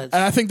 Yeah, and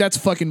I think that's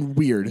fucking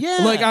weird. Yeah,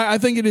 like I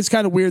think it is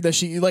kind of weird that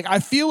she like. I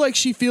feel like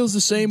she feels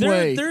the same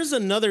way. There's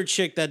another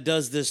chick that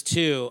does this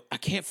too. I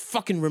can't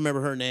fucking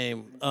remember her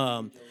name.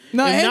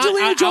 No,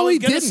 Angelina Jolie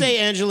didn't. I was gonna say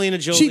Angelina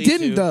Jolie. She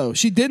didn't though.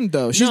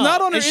 She's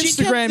not on her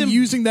Instagram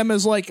using them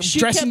as like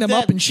dressing them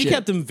up and shit. She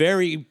kept them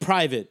very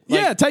private.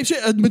 Like, type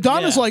shit.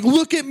 Madonna's like,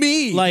 look at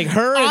me. Like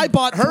her. I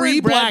bought 3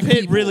 black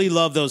people. Really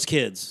love those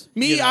kids.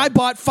 Me, I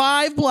bought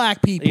 5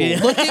 black people. Yeah.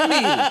 Look at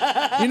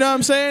me. You know what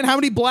I'm saying? How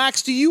many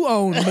blacks do you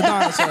own?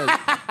 Madonna says.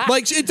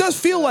 Like it does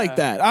feel like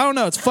that. I don't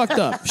know. It's fucked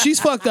up.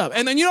 She's fucked up.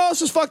 And then you know what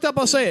else is fucked up?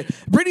 I'll say it.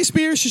 Britney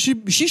Spears.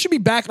 She should be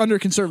back under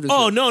conservatorship.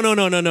 Oh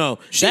no.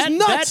 She's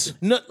nuts.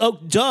 Oh,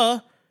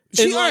 duh.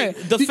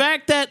 The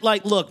fact that,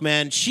 like, look,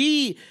 man,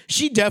 she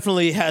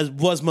definitely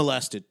was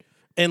molested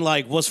and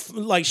like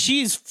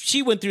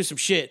she went through some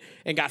shit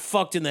and got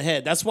fucked in the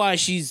head. That's why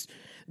she's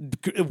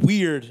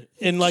weird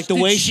in like the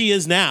way she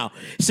is now.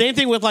 Same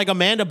thing with like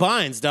Amanda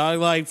Bynes, dog.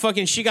 Like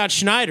fucking, she got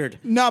Schneidered.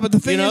 No, but the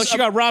thing is, she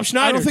got Rob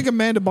Schneider. I don't think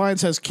Amanda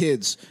Bynes has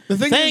kids. The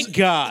thing Thank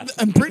God.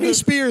 And Britney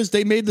Spears,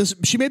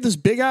 she made this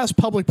big ass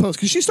public post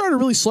because she started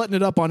really slutting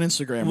it up on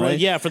Instagram, right?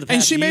 Yeah, for the past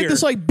and she made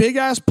this like big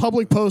ass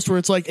public post where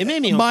it's like, it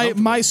made me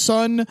my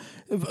son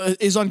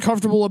is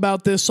uncomfortable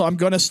about this, so I'm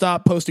gonna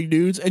stop posting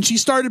nudes. And she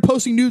started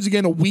posting nudes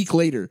again a week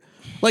later.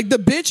 Like, the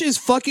bitch is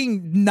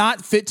fucking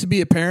not fit to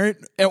be a parent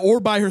or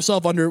by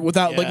herself with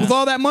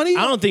all that money.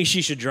 I don't think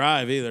she should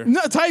drive either.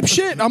 No, type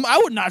shit. I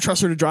would not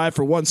trust her to drive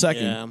for 1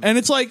 second. Yeah. And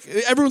it's like,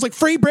 everyone's like,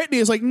 free Britney.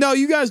 It's like, no,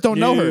 you guys don't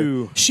know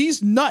her.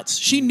 She's nuts.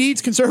 She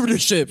needs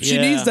conservatorship. She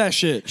needs that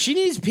shit. She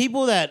needs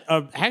people that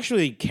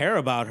actually care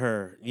about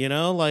her. You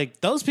know,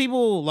 like those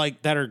people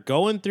like that are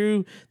going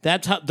through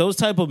those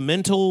type of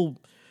mental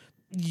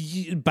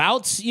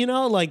bouts. You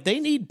know, like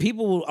they need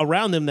people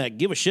around them that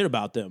give a shit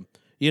about them.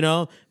 You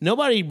know,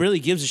 nobody really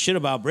gives a shit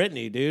about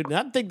Britney, dude.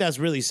 I think that's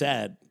really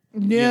sad.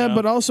 Yeah, you know?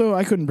 But also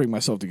I couldn't bring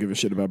myself to give a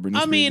shit about Britney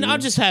Spears. I mean, I'll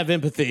just have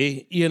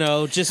empathy, you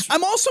know,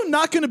 I'm also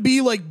not going to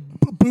be like,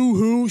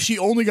 boo-hoo, she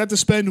only got to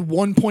spend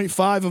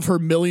 1.5 of her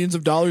millions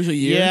of dollars a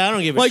year. Yeah, I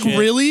don't give a shit. Like,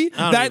 really?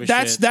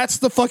 That's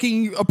the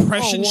fucking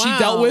oppression she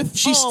dealt with.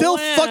 She still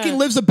fucking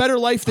lives a better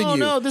life than you. Oh,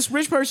 no, this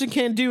rich person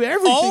can't do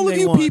everything all of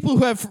you want. People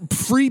who have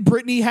free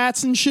Britney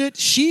hats and shit,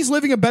 she's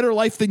living a better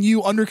life than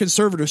you under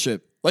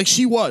conservatorship. Like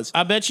she was.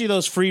 I bet you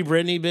those free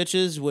Britney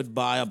bitches would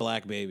buy a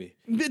black baby.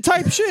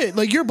 Type shit.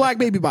 Like you're black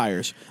baby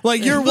buyers.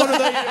 Like you're one of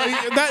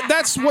the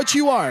that's what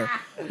you are.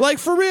 Like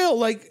for real.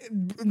 Like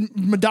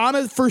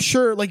Madonna for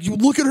sure. Like you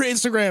look at her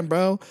Instagram,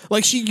 bro.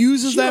 Like she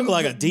uses them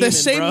like a demon, the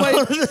same way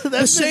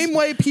the same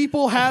way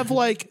people have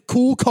like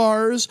cool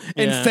cars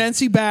and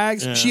fancy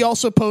bags. Yeah. She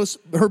also posts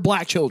her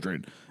black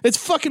children. It's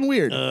fucking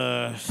weird.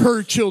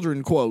 Her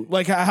children quote.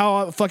 Like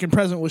how fucking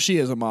present was she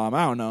as a mom?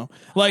 I don't know.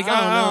 Like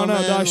I don't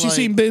know, dog. She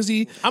seemed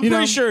busy. I'm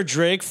pretty sure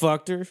Drake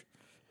fucked her.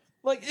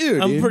 Like,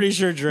 dude, I'm pretty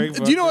sure Drake.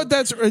 Do you know what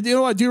you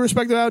know what I do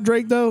respect about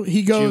Drake though?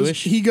 He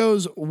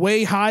goes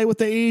way high with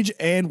the age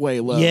and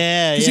way low.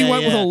 Yeah, because he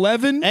went with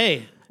 11.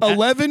 Hey.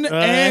 11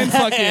 and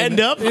fucking end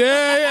up.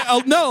 Yeah.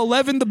 No,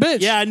 11 the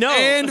bitch. Yeah, I know.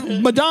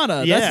 And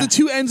Madonna. Yeah. That's the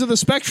two ends of the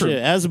spectrum.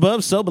 Shit, as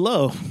above, so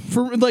below.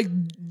 For like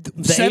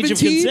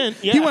 17,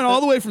 he went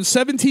all the way from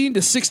 17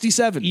 to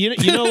 67. You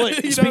know what?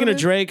 Speaking of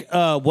Drake,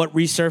 what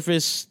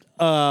resurfaced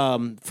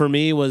for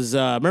me was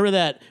remember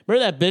that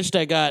bitch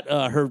that got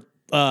her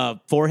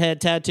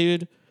forehead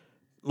tattooed?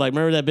 Like,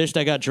 remember that bitch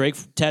that got Drake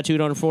tattooed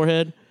on her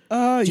forehead?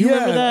 Do you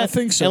remember that? I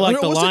think so. And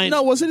like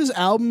was it his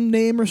album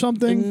name or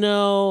something?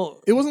 No.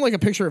 It wasn't like a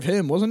picture of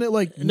him, wasn't it?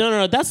 Like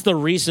No, that's the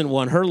recent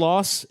one. Her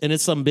loss, and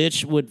it's some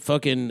bitch with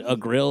fucking a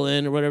grill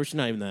in or whatever. She's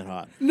not even that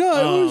hot.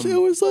 No, it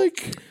was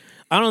like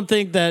I don't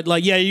think that,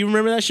 like, yeah, you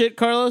remember that shit,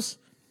 Carlos?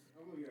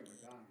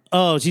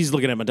 Oh, she's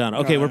looking at Madonna.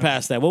 Okay, we're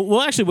past that.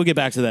 We'll get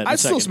back to that in a second. I'd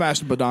still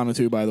smash Madonna,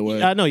 too, by the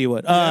way. I know you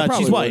would.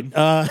 She's white.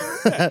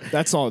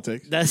 That's all it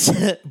takes. That's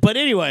it. But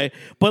anyway,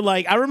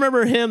 like, I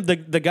remember him,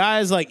 the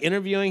guy's, like,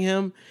 interviewing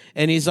him,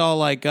 and he's all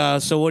like,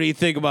 so what do you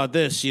think about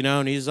this, you know?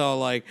 And he's all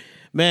like,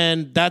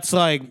 man, that's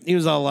like, he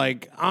was all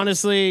like,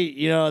 honestly,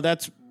 you know,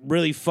 that's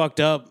really fucked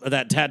up,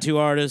 that tattoo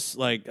artist.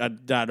 Like, I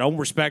don't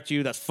respect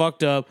you. That's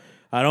fucked up.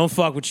 I don't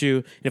fuck with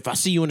you. If I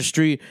see you in the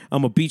street,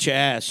 I'm going to beat your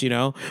ass, you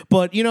know?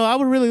 But, you know, I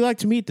would really like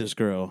to meet this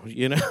girl,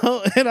 you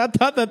know? And I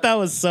thought that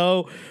was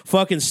so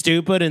fucking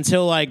stupid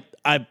until, like,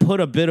 I put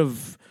a bit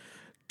of...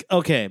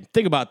 Okay,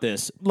 think about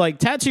this. Like,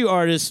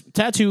 tattooists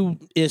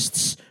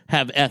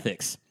have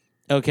ethics.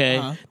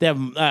 Okay, they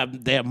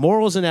have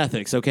morals and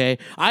ethics. Okay,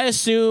 I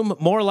assume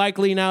more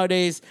likely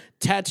nowadays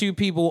tattoo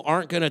people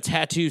aren't going to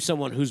tattoo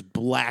someone who's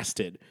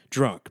blasted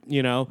drunk.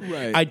 You know,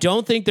 right. I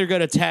don't think they're going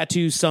to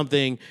tattoo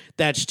something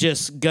that's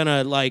just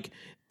gonna like,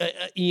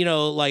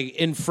 like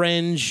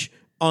infringe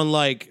on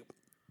like,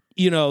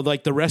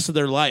 like the rest of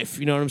their life.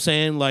 You know what I'm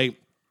saying? Like.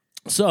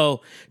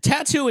 So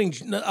tattooing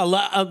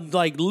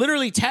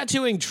literally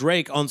tattooing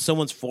Drake on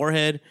someone's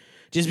forehead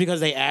just because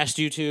they asked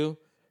you to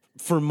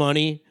for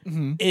money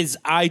is,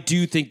 I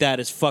do think that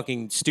is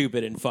fucking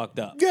stupid and fucked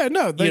up. Yeah,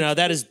 no,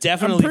 that is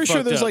definitely. I'm pretty sure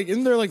fucked there's up. like,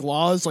 isn't there like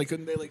laws? Like,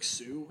 couldn't they like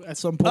sue at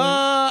some point?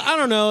 I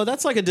don't know.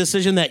 That's like a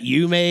decision that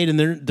you made, and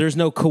there's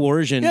no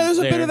coercion. Yeah, there's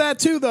a bit of that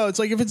too, though. It's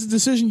like, if it's a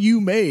decision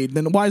you made,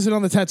 then why is it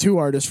on the tattoo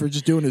artist for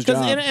just doing his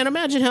job? And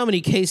imagine how many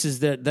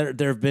cases that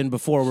there have been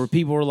before where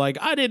people were like,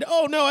 I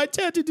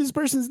tattooed this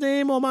person's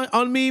name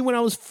on me when I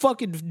was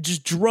fucking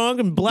just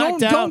drunk and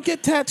blacked out. Don't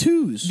get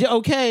tattoos. Yeah,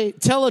 okay,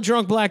 tell a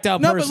drunk blacked out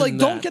person. No, but like,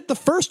 don't get the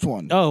first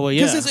one. Oh, well,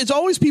 yeah. Because it's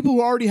always people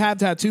who already have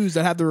tattoos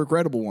that have the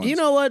regrettable ones. You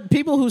know what?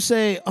 People who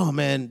say, "Oh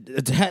man,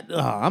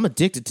 I'm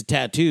addicted to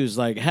tattoos,"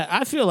 like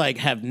I feel like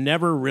have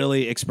never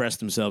really expressed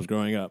themselves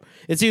growing up.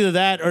 It's either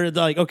that or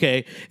like,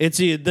 okay,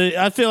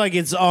 I feel like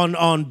it's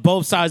on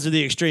both sides of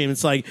the extreme.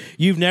 It's like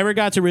you've never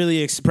got to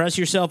really express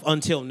yourself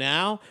until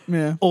now,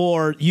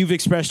 or you've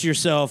expressed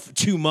yourself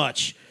too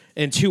much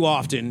and too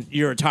often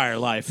your entire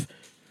life.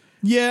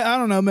 Yeah, I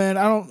don't know, man.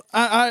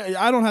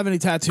 I don't have any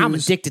tattoos. I'm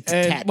addicted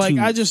to tattoos. Like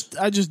I just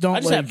don't. I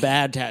just have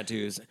bad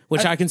tattoos,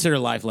 which I consider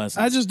life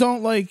lessons. I just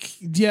don't like.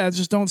 Yeah, I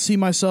just don't see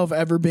myself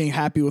ever being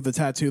happy with a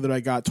tattoo that I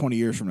got 20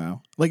 years from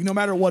now. Like no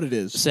matter what it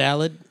is.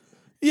 Salad.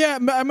 Yeah,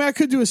 I mean, I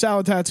could do a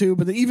salad tattoo,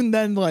 but even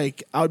then,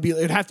 like,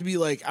 it'd have to be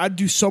like, I'd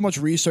do so much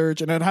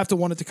research, and I'd have to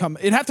want it to come.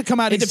 It'd have to come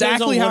out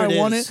exactly how I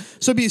want it.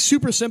 So it'd be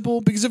super simple.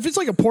 Because if it's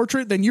like a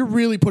portrait, then you're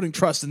really putting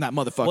trust in that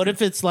motherfucker. What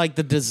if it's like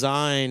the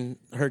design,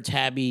 her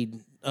tabby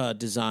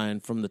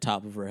design from the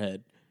top of her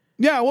head?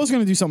 Yeah, I was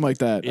gonna do something like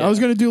that. Yeah. I was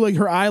gonna do like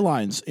her eye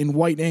lines in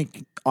white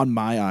ink on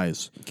my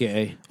eyes,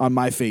 gay, on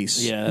my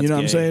face. Yeah, you know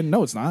what I'm saying?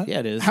 No, it's not. Yeah,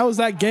 it is. How is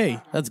that gay?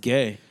 That's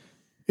gay.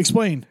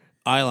 Explain.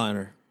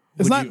 Eyeliner.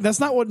 That's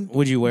not what.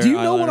 Would you wear? Do you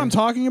know eyeliner? what I'm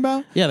talking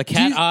about? Yeah, the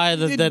cat eye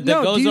that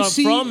goes up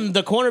from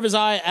the corner of his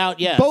eye out.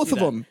 Yeah, both of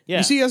them. Yeah,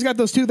 you see, you guys got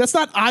those two. That's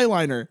not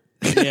eyeliner.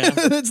 Yeah,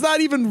 it's not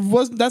even.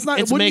 That's not.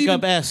 It's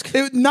makeup-esque.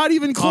 Not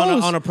even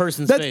close on a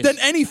person's face. Then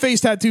any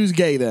face tattoo is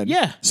gay. Then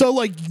yeah. So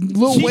like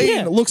Lil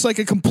Wayne looks like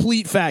a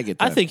complete faggot.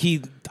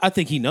 Then. I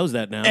think he knows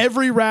that now.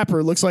 Every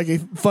rapper looks like a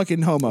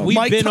fucking homo.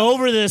 We've been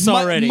over this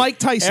already. Mike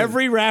Tyson.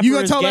 Every rapper. You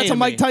gonna tell that to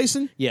Mike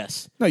Tyson?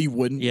 Yes. No, you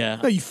wouldn't. Yeah.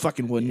 No, you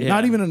fucking wouldn't. Yeah.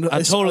 Not even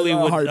I totally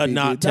would heartbeat,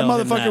 not dude. tell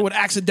that him motherfucker that. would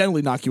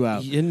accidentally knock you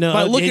out. No,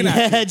 by looking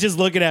at you. Just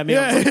looking at me.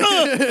 Yeah. Like,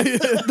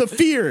 the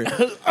fear,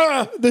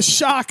 the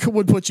shock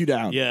would put you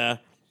down. Yeah.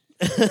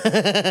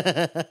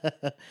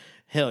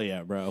 Hell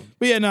yeah, bro.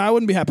 But yeah, no, I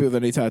wouldn't be happy with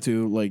any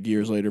tattoo like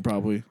years later,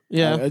 probably.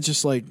 Yeah. And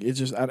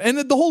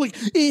the whole like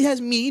it has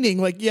meaning.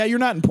 Like, yeah, you're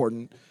not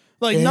important.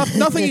 Like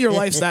nothing in your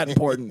life's that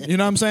important. You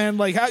know what I'm saying?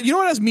 Like, you know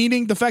what has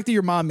meaning? The fact that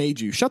your mom made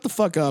you. Shut the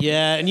fuck up.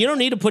 Yeah, and you don't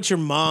need to put your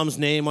mom's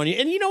name on you.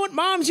 And you know what,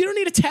 moms, you don't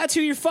need to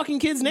tattoo your fucking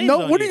kids' names.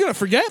 No, what are you gonna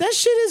forget? That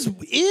shit is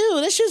ew.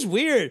 That shit's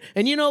weird.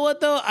 And you know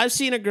what though? I've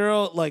seen a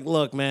girl like,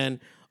 look,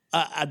 man.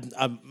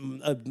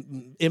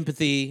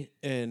 Empathy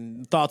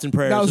and thoughts and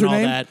prayers that was and her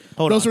all name? that.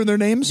 Those are their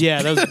names?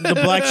 Yeah, those, the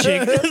black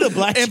chick. The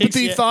black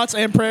empathy, chicks, thoughts,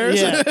 and prayers?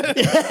 Yeah.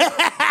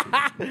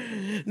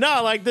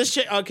 No, like this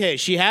shit. Okay,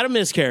 she had a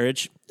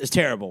miscarriage. It's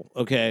terrible,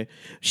 okay?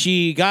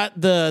 She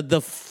got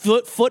the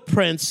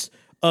footprints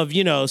of,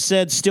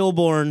 said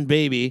stillborn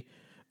baby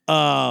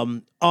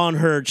on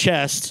her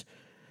chest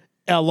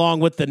along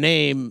with the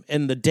name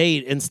and the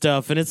date and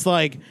stuff. And it's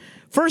like,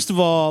 first of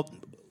all,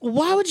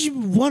 why would you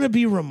want to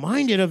be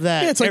reminded of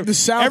that? Yeah, it's like the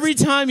South. Every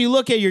time you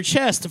look at your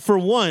chest, for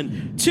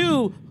one.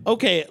 Two,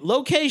 okay,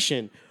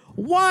 location.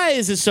 Why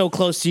is it so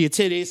close to your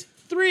titties?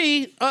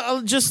 Three,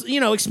 just,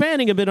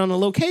 expanding a bit on the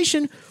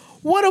location.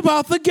 What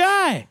about the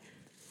guy?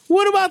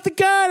 What about the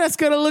guy that's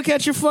going to look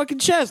at your fucking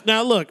chest?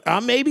 Now, look,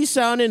 I may be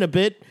sounding a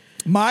bit...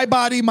 My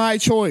body, my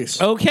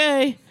choice.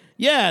 Okay.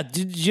 Yeah,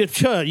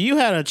 you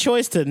had a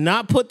choice to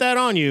not put that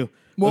on you.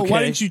 Well, okay. Why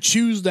didn't you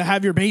choose to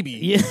have your baby?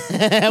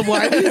 Yeah,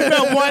 why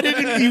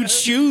didn't you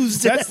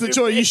choose to? That's the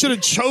choice. You should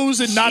have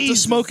chosen not to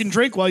smoke and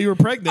drink while you were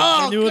pregnant.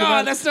 Oh,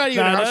 God, that's not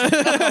even how she...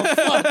 Oh,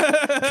 fuck.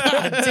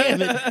 God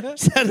damn it.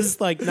 That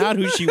is, like, not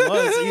who she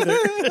was either.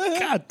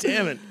 God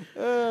damn it.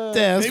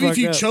 Maybe if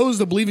you chose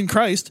to believe in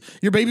Christ,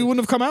 your baby wouldn't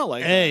have come out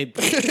like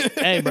that.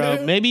 Hey,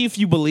 bro, maybe if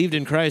you believed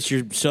in Christ,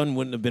 your son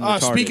wouldn't have been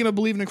retarded. Speaking of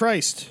believing in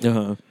Christ.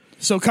 Uh-huh.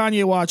 So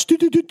Kanye watched.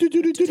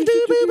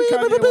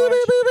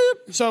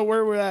 So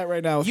where we're at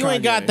right now with you Kanye.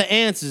 Ain't got the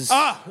answers.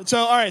 So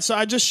all right. So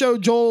I just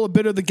showed Joel a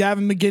bit of the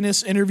Gavin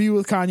McInnes interview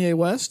with Kanye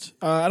West.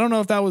 I don't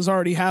know if that was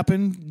already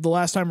happened the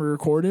last time we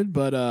recorded,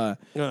 but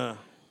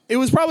it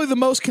was probably the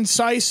most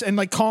concise and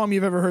like calm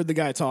you've ever heard the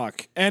guy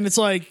talk. And it's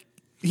like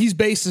he's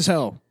based as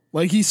hell.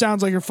 Like he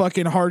sounds like a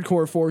fucking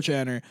hardcore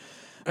 4chaner.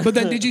 But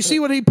then did you see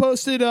what he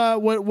posted?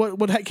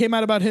 What came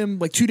out about him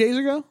like 2 days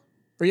ago?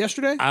 Or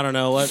yesterday? I don't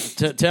know what.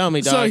 Tell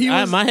me, dog.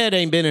 So my head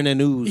ain't been in the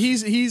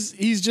news.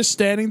 He's just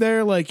standing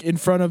there like in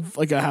front of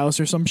like a house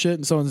or some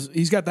shit, and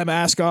he's got that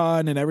mask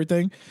on and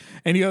everything,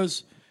 and he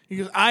goes,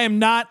 I am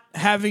not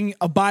having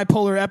a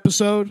bipolar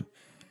episode.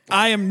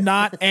 I am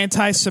not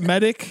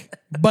anti-Semitic,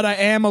 but I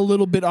am a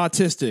little bit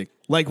autistic,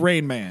 like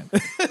Rain Man.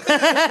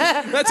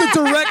 That's a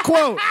direct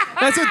quote.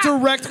 That's a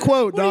direct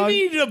quote, dog. What do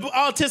you mean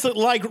autistic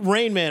like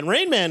Rain Man?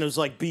 Rain Man was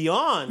like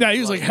beyond. Yeah, he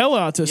was like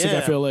hella autistic,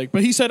 I feel like.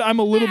 But he said, I'm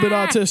a little bit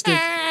autistic.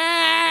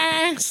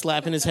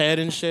 Slapping his head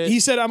and shit. He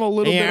said, I'm a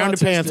little bit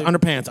autistic.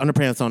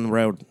 Underpants on the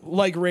road.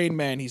 Like Rain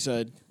Man, he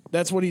said.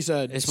 That's what he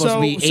said. It's supposed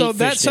to be so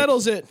that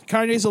settles it.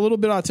 Kanye's a little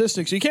bit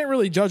autistic, so you can't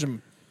really judge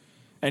him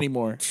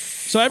anymore.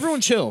 So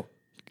everyone chill.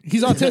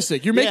 He's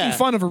autistic. You're making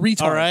fun of a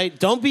retard. All right?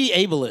 Don't be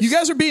ableist. You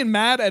guys are being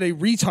mad at a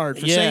retard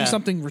for saying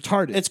something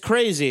retarded. It's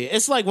crazy.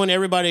 It's like when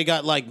everybody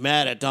got like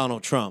mad at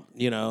Donald Trump,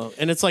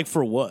 and it's like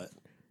for what?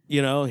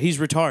 He's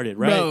retarded,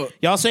 right? Bro,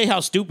 y'all say how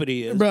stupid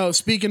he is. Bro,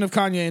 speaking of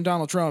Kanye and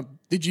Donald Trump,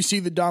 did you see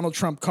the Donald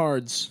Trump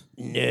cards?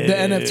 No. The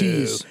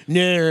NFTs.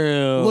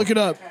 No. Look it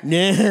up.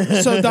 No.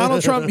 So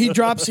Donald Trump, he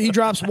drops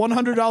 $100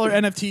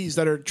 NFTs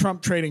that are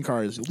Trump trading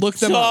cards. Look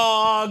them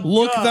up.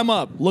 Look them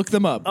up. Look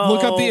them up. Oh.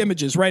 Look up the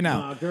images right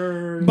now.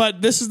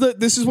 But this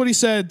is what he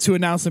said to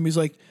announce them. He's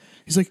like,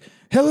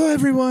 hello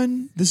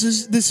everyone. This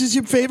is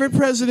your favorite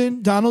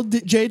president, Donald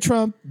J.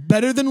 Trump,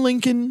 better than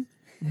Lincoln.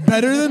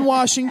 Better than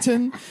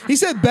Washington. He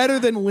said better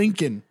than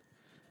Lincoln.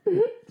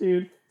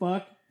 Dude,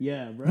 fuck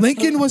yeah, bro.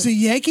 Lincoln was a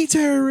Yankee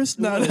terrorist.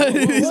 No,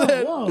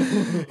 whoa.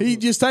 He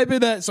just type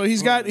in that. So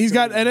he's got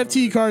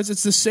NFT cards.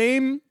 It's the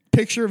same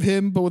picture of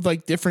him, but with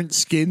like different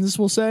skins,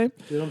 we'll say.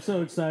 Dude, I'm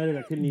so excited.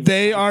 I couldn't even.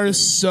 They are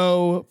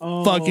so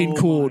fucking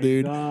cool,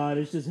 dude. God,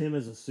 it's just him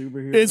as a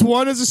superhero. It's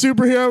one as a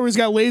superhero where he's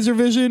got laser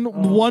vision.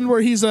 One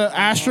where he's an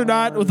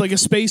astronaut with like a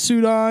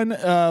spacesuit on.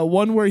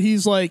 One where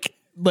he's like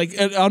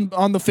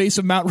on the face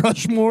of Mount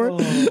Rushmore. Oh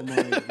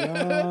my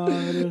god!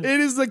 It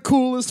is the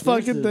coolest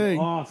fucking thing.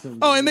 Awesome. Dude.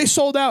 Oh, and they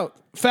sold out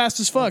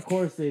fast as fuck. Of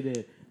course they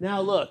did.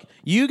 Now look,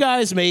 you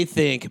guys may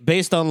think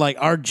based on like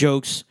our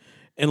jokes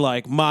and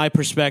like my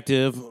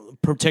perspective,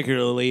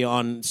 particularly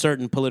on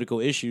certain political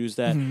issues,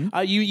 that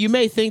you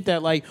may think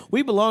that like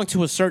we belong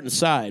to a certain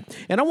side,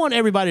 and I want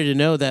everybody to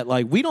know that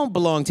like we don't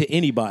belong to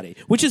anybody,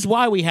 which is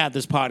why we have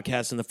this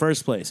podcast in the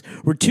first place.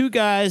 We're two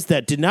guys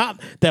that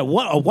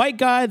a white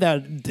guy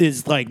that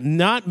is like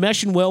not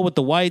meshing well with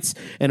the whites,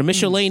 and a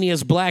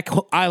miscellaneous black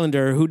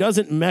islander who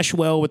doesn't mesh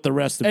well with the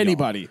rest of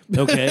anybody.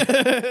 Y'all.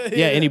 Okay,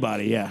 yeah,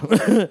 anybody,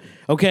 yeah.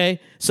 Okay,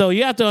 so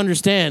you have to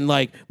understand,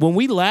 like, when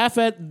we laugh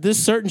at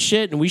this certain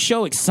shit and we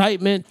show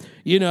excitement,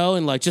 you know,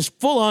 and like just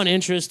full on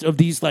interest of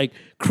these like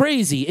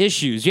crazy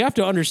issues, you have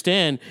to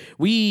understand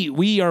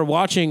we are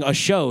watching a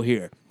show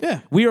here.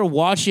 Yeah, we are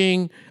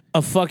watching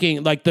a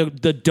fucking like the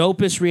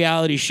dopest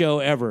reality show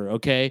ever.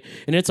 Okay,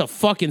 and it's a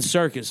fucking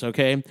circus.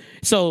 Okay,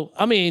 so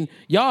I mean,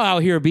 y'all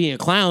out here being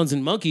clowns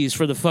and monkeys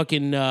for the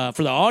fucking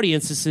for the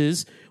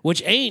audiences,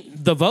 which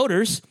ain't the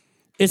voters.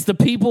 It's the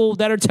people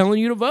that are telling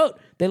you to vote.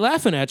 They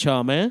laughing at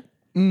y'all, man.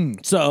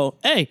 So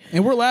hey,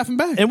 and we're laughing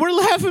back,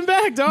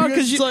 dog.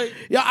 Because like,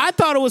 yeah, I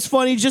thought it was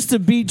funny just to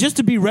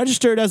be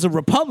registered as a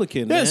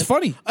Republican. Yeah, man. It's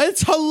funny.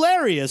 It's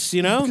hilarious,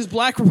 you know, because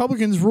black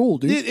Republicans rule,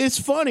 dude. It's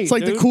funny. It's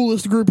like the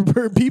coolest group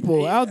of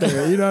people out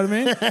there. You know what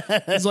I mean?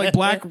 It's like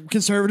black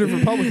conservative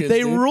Republicans.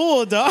 They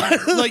rule, dog.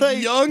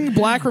 Like young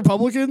black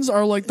Republicans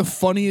are like the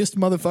funniest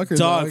motherfuckers,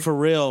 dog. For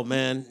real,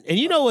 man. And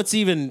you know what's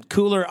even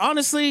cooler?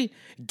 Honestly,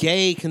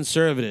 gay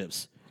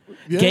conservatives.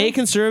 Yeah. Gay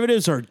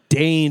conservatives are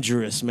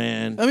dangerous,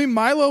 man. I mean,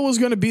 Milo was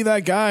going to be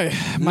that guy.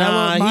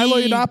 Milo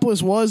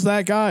Yiannopoulos was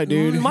that guy,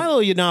 dude.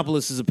 Milo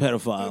Yiannopoulos is a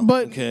pedophile.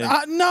 But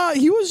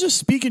he was just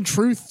speaking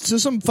truth to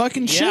some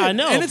fucking shit. Yeah, I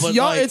know. And it's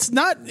y'all. Like,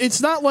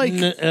 it's not like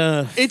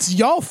it's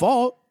y'all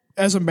fault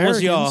as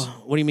Americans. What's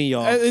y'all? What do you mean,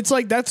 y'all? It's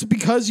like that's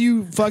because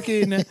you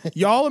fucking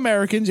y'all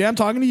Americans. Yeah, I'm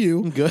talking to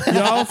you. Good.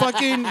 Y'all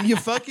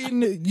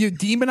you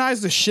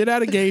demonized the shit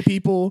out of gay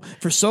people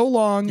for so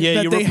long. Yeah,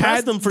 that you they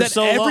repressed them for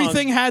so long.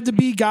 Everything had to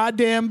be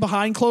goddamn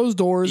behind closed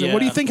doors. Yeah. And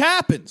what do you think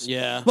happens?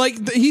 Yeah,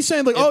 like he's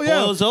saying like, it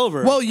blows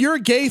over. Well, you're a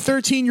gay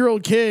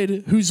 13-year-old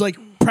kid who's like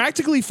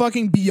practically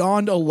fucking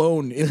beyond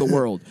alone in the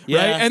world, yeah.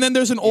 Right? And then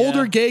there's an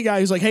older gay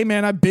guy who's like, hey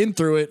man, I've been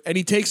through it, and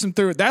he takes him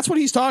through it. That's what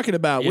he's talking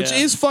about, which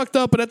is fucked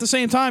up, but at the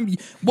same time,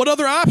 what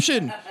other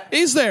option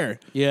is there?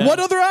 Yeah. What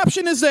other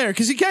option is there?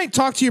 Because you can't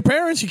talk to your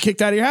parents, you're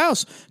kicked out of your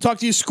house. Talk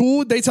to your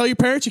school, they tell your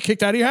parents you're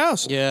kicked out of your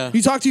house. Yeah.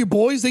 You talk to your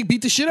boys, they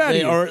beat the shit out of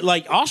you. Or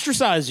like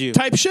ostracize you.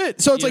 Type shit.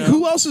 So it's like,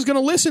 who else is going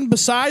to listen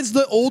besides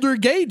the older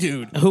gay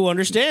dude? Who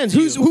understands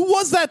Who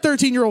was that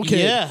 13-year-old kid?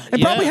 Yeah.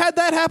 And probably had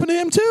that happen to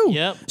him too.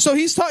 Yep. So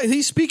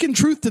he's speaking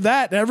truth to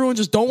that, and everyone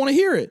just don't want to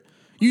hear it.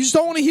 You just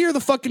don't want to hear the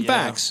fucking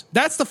facts.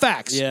 That's the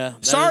facts. Yeah.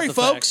 Sorry,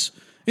 folks. Facts.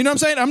 You know what I'm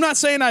saying? I'm not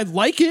saying I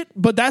like it,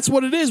 but that's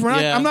what it is.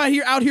 I'm not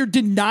out here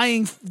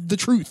denying the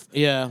truth.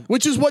 Yeah.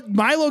 Which is what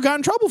Milo got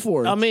in trouble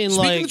for. I mean,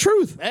 speaking the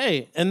truth.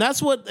 Hey, and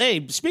that's what,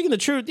 speaking the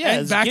truth, yeah.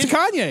 And back to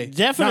Kanye.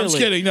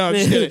 Definitely. No, I'm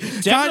just kidding.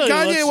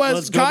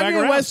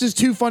 Kanye West is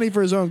too funny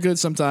for his own good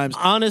sometimes.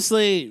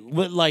 Honestly,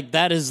 like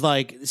that is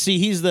like, see,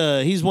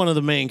 he's one of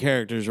the main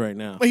characters right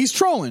now. But he's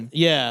trolling.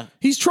 Yeah.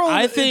 He's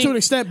trolling to an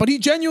extent, but he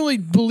genuinely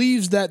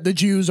believes that the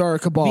Jews are a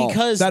cabal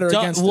that are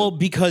against him.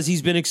 Because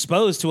he's been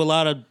exposed to a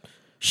lot of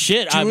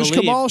shit, Jewish I believe.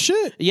 cabal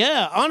shit.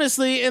 Yeah,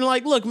 honestly. And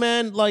like, look,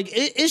 man, like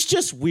it's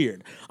just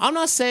weird. I'm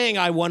not saying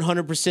I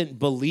 100%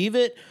 believe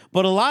it,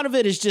 but a lot of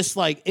it is just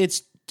like,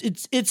 it's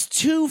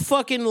too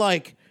fucking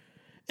like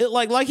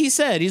he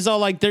said, he's all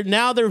like,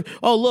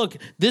 oh, look,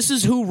 this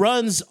is who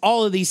runs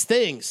all of these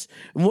things.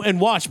 And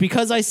watch,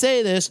 because I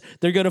say this,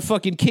 they're going to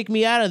fucking kick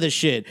me out of this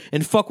shit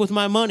and fuck with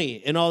my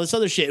money and all this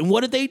other shit. And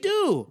what did they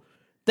do?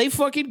 They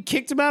fucking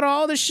kicked him out of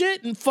all this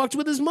shit and fucked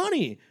with his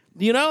money.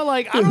 You know,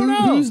 like, I don't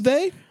know. Who's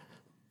they?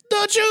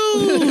 The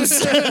Jews!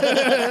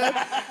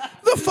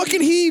 The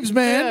fucking Hebes,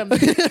 man. Yeah.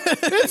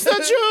 It's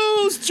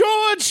the Jews,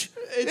 George!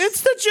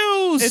 It's the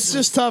Jews! It's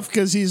just tough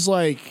because he's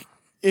like,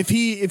 if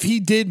he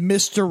did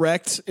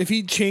misdirect, if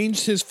he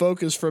changed his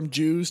focus from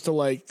Jews to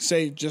like,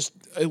 say, just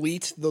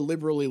elite, the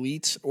liberal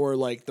elite, or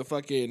like the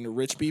fucking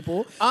rich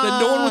people,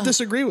 then no one would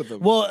disagree with him.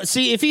 Well,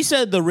 see, if he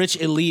said the rich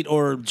elite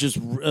or just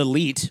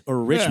elite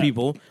or rich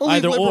people,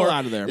 either or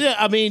out of there. Yeah,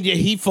 I mean,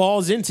 he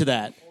falls into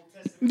that.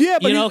 Yeah,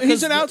 but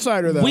he's an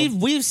outsider, though.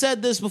 We've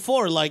said this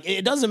before. Like,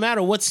 it doesn't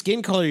matter what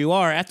skin color you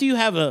are. After you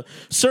have a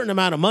certain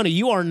amount of money,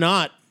 you are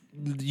not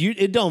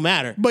it don't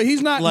matter. But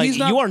he's not. Like he's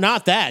not, you are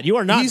not that. You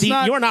are not.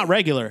 You are not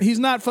regular. He's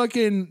not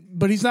fucking.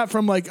 But he's not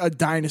from like a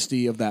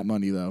dynasty of that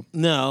money though.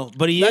 No,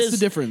 but That's the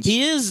difference.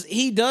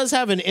 He does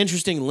have an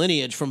interesting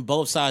lineage from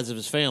both sides of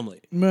his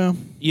family. Well,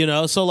 you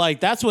know, so like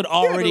that's what yeah,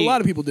 already but a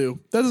lot of people do.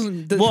 That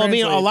doesn't. Well, I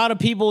mean, a lot of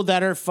people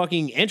that are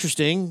fucking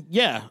interesting.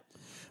 Yeah.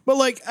 But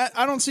like,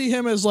 I don't see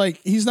him as like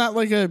he's not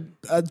like a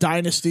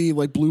dynasty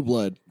like blue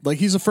blood. Like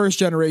he's a first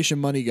generation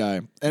money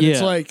guy, and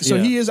it's like so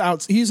he is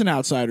out. He's an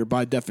outsider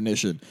by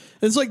definition.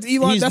 It's like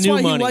Elon. That's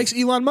why he likes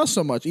Elon Musk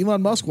so much.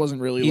 Elon Musk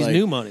wasn't really he's like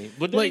new money,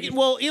 but like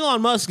well,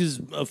 Elon Musk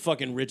is a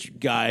fucking rich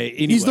guy.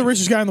 Anyway. He's the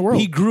richest guy in the world.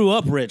 He grew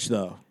up rich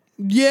though.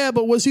 Yeah,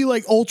 but was he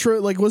like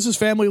ultra? Like, was his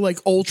family like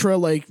ultra?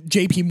 Like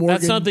J.P. Morgan?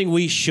 That's something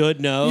we should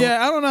know.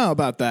 Yeah, I don't know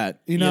about that.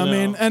 You know what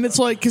I mean? And it's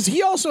like because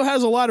he also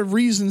has a lot of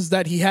reasons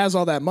that he has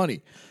all that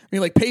money. I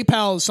mean, like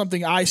PayPal is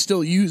something I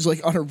still use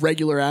like on a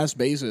regular ass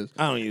basis.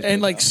 I don't use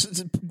and PayPal. Like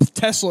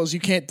Teslas, you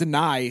can't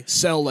deny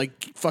sell like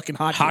fucking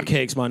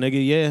hotcakes, my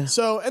nigga. Yeah.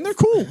 So and they're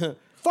cool.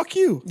 Fuck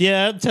you.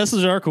 Yeah,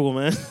 Teslas are cool,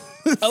 man.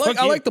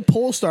 I like the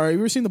Polestar. Have you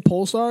ever seen the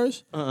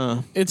Polestars?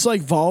 It's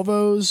like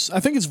Volvo's. I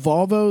think it's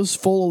Volvo's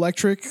full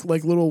electric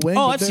like little wing.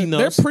 Oh, I've seen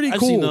those. They're pretty cool.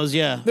 I've seen those.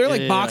 Yeah, they're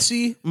like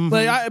boxy,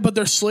 like but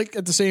they're slick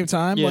at the same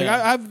time. Yeah.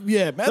 Like man,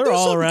 they're there's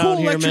all some around cool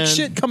here, electric man.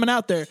 shit coming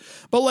out there.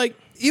 But like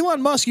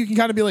Elon Musk, you can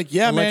kind of be like,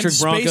 yeah, Electric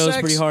man, Bronco's SpaceX,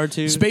 pretty hard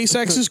too.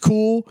 SpaceX is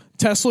cool.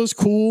 Tesla's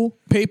cool.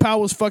 PayPal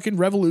was fucking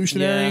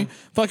revolutionary. Yeah.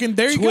 Fucking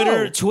there you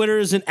go. Twitter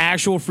is an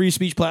actual free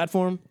speech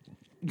platform.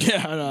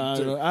 Yeah,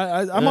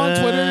 I'm on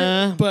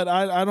Twitter, but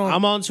I don't.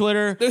 I'm on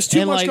Twitter. There's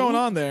too much going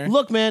on there.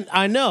 Look, man,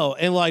 I know.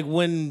 And like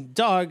when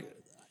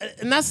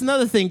and that's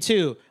another thing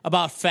too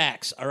about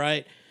facts, all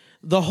right?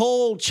 The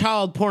whole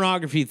child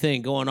pornography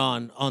thing going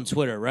on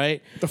Twitter,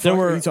 right? The fuck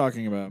are you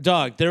talking about?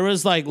 Dog, there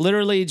was like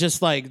literally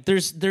just like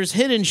there's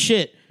hidden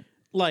shit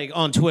like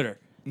on Twitter.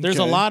 There's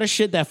a lot of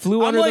shit that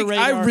flew under the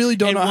radar. I really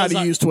don't know how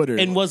to use Twitter.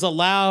 And was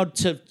allowed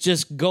to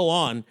just go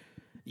on,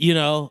 you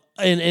know,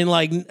 and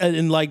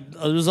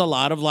there was a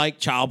lot of like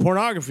child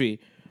pornography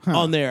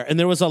on there. And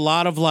there was a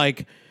lot of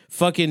like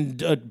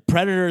fucking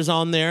predators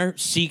on there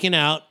seeking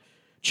out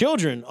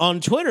children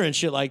on Twitter and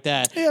shit like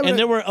that. Yeah, and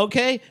there were,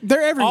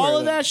 they're everywhere. All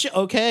of that shit,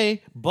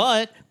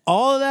 but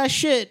all of that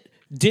shit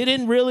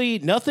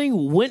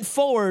nothing went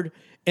forward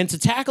into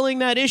tackling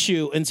that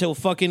issue until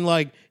fucking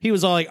like, he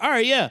was all like, all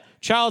right, yeah,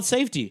 child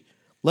safety.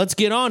 Let's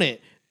get on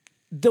it.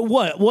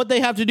 What they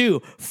have to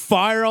do?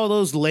 Fire all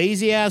those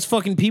lazy ass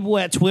fucking people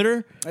at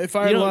Twitter? They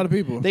fired a lot of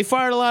people. They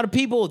fired a lot of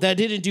people that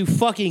didn't do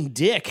fucking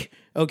dick.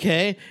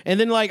 Okay, and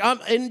then like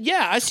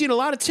I seen a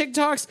lot of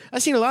TikToks. I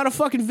seen a lot of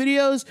fucking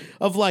videos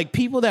of like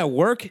people that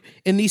work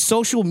in these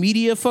social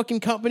media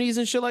fucking companies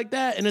and shit like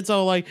that. And it's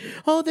all like,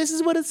 oh, this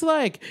is what it's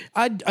like.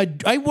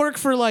 I work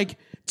for like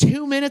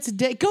 2 minutes a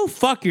day. Go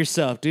fuck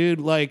yourself, dude.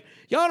 Like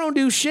y'all don't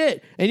do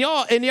shit, and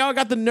y'all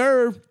got the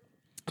nerve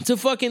to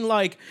fucking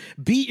like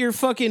beat your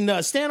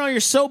fucking stand on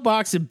your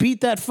soapbox and beat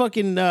that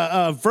fucking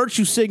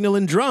virtue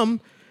signaling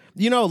drum.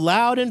 You know,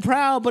 loud and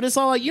proud, but it's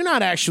all like, you're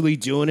not actually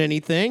doing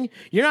anything.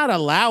 You're not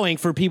allowing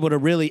for people to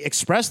really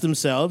express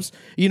themselves,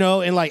 you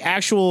know, and like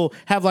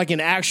have like an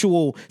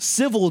actual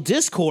civil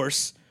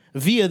discourse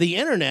via the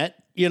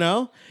internet, you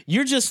know?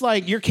 You're just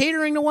like, you're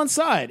catering to one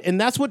side. And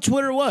that's what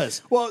Twitter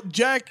was. Well,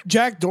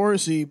 Jack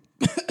Dorsey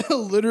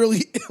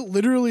literally,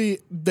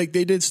 like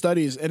they did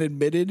studies and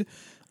admitted,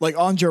 like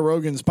on Joe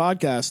Rogan's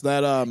podcast,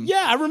 that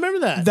yeah, I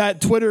remember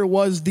that Twitter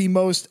was the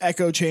most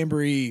echo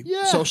chambery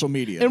social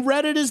media, and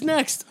Reddit is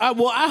next. I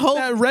hope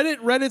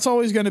Reddit's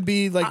always going to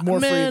be like more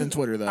free than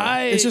Twitter, though.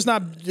 It's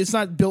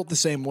not built the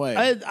same way.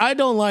 I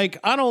don't like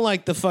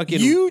the fucking.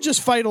 You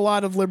just fight a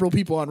lot of liberal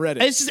people on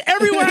Reddit. It's just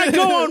everywhere I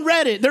go on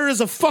Reddit,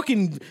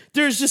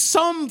 there's just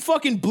some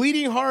fucking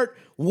bleeding heart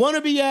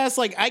wannabe ass,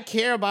 like, I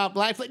care about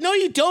black people. No,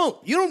 you don't.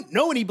 You don't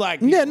know any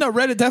black people. Yeah, no,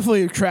 Reddit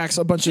definitely attracts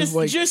a bunch of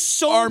like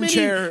so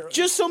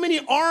many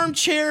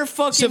armchair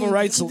fucking civil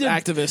rights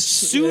activists,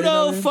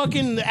 pseudo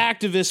fucking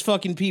activist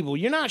fucking people.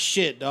 You're not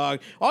shit,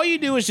 dog. All you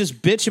do is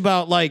just bitch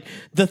about like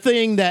the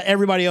thing that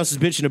everybody else is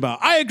bitching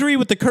about. I agree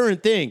with the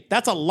current thing.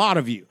 That's a lot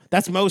of you.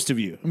 That's most of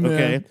you.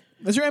 Okay. Yeah.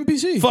 That's your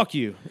NPC. Fuck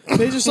you.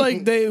 They just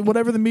like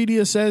whatever the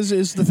media says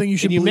is the thing you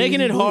should. And you're making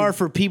it hard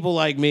for people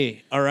like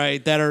me, all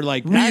right, that are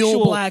like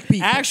real black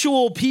people,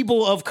 actual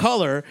people of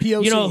color,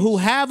 POCs. You know, who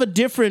have a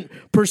different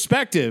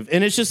perspective.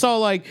 And it's just all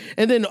like,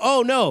 and then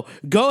oh no,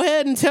 go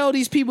ahead and tell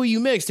these people you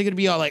mixed. They're gonna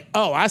be all like,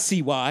 oh, I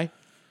see why.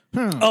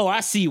 Oh,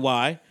 I see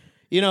why.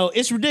 You know,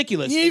 it's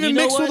ridiculous. You even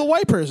mixed with a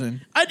white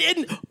person. I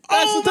didn't.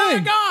 That's the my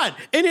thing. God.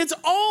 And it's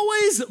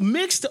always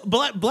mixed.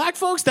 Black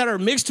folks that are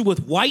mixed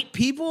with white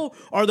people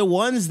are the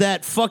ones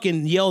that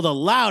fucking yell the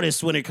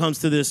loudest when it comes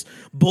to this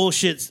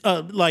bullshit,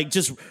 like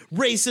just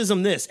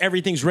racism,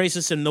 everything's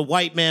racist, and the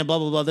white man, blah,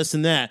 blah, blah, this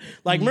and that.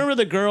 Like, remember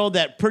the girl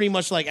that pretty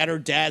much like at her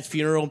dad's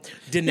funeral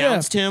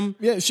denounced him?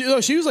 Yeah, she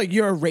was like,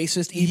 you're a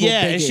racist, evil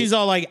bigot. And she's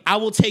all like, I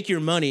will take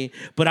your money,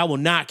 but I will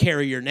not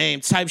carry your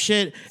name type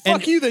shit.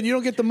 Fuck you then. You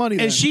don't get the money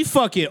then. And she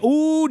fuck it.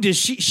 Ooh, did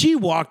she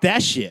walked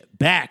that shit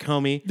back,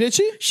 homie. Did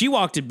she? She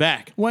walked it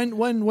back. When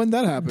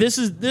that happened?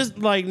 This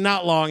like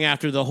not long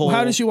after the whole. Well,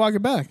 how did she walk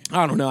it back?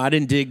 I don't know. I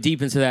didn't dig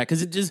deep into that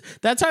because it just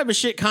that type of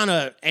shit kind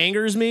of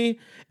angers me,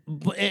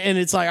 and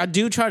it's like I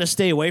do try to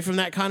stay away from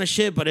that kind of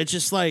shit, but it's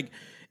just like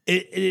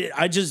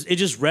it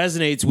just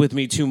resonates with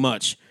me too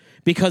much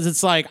because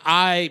it's like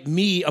a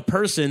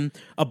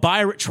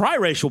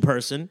triracial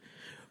person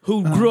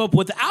who grew up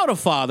without a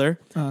father,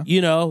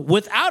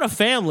 without a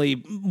family,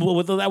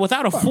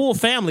 without a full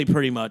family,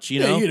 pretty much, you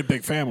know? You had a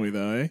big family,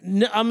 though, eh?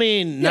 No, I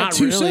mean, not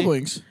two really.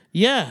 siblings.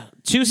 Yeah,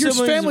 two siblings.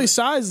 Your family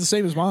size is the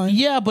same as mine.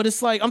 Yeah, but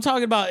it's like, I'm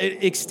talking about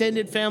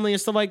extended family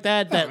and stuff like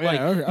that,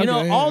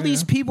 all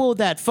these people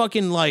that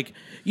fucking, like,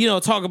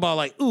 talk about,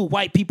 like, ooh,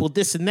 white people,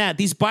 this and that.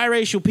 These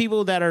biracial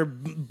people that are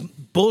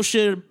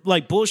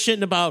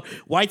bullshitting about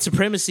white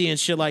supremacy and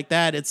shit like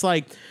that. It's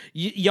like,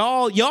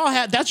 y'all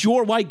have, that's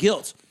your white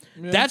guilt.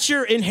 Yeah. That's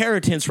your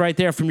inheritance right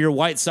there from your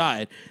white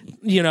side.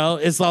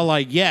 It's all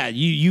like, yeah,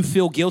 you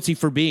feel guilty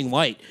for being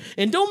white.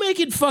 And don't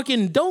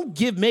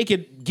give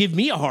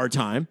me a hard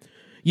time.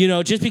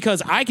 Just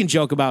because I can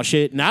joke about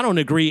shit and I don't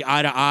agree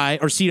eye to eye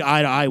or see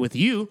eye to eye with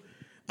you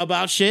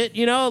about shit.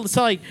 It's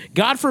like,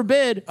 God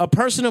forbid a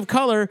person of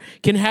color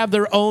can have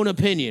their own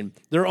opinion,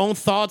 their own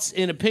thoughts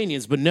and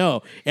opinions. But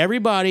no,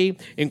 everybody,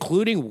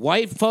 including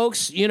white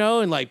folks,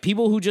 and like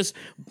people who just,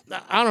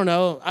 I don't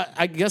know,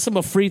 I guess I'm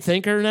a free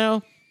thinker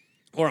now.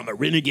 Or I'm a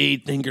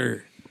renegade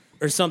thinker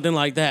or something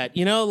like that,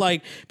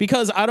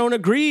 because I don't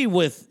agree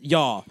with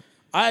y'all.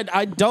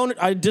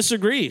 I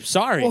disagree.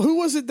 Sorry. Well, who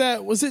was it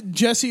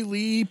Jesse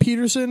Lee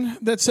Peterson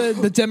that said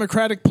the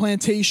Democratic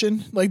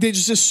plantation? Like they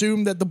just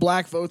assume that the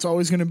black vote's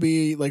always going to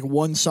be like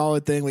one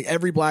solid thing. Like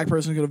every black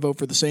person is going to vote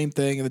for the same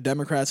thing. And the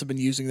Democrats have been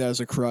using that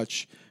as a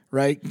crutch.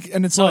 Right.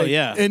 And it's like,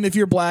 and if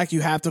you're black, you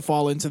have to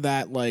fall into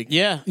that. Like,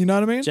 yeah, you know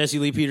what I mean? Jesse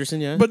Lee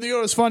Peterson. Yeah. But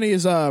what's funny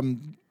is,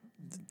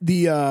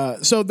 the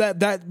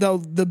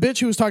bitch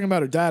who was talking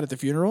about her dad at the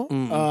funeral,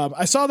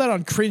 I saw that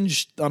on a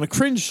cringe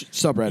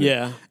subreddit.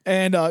 Yeah.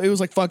 And it was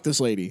like, fuck this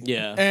lady.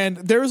 Yeah. And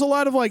there was a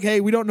lot of like, hey,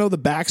 we don't know the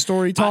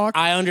backstory talk.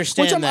 I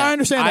understand that. I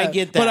understand that. I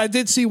get that. But I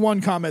did see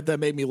one comment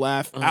that made me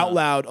laugh out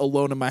loud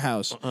alone in my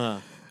house.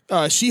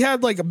 She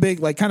had like a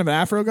big, like kind of an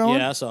afro going.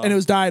 Yeah, I saw. And it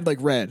was dyed like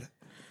red.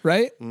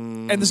 Right?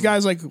 And this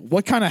guy's like,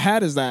 what kind of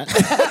hat is that?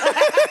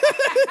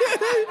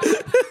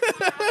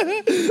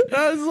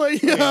 I was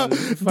like,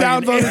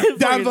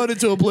 downvoted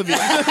to oblivion.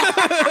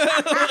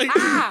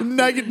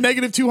 Like,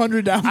 negative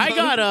 200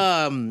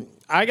 downvoted.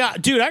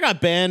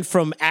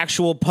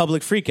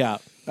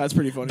 That's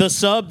pretty funny. The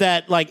sub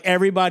that like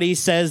everybody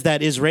says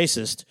that is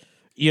racist.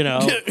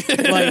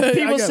 Like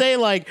people say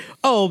like,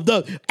 oh,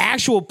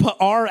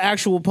 our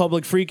actual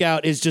public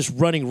freakout is just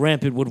running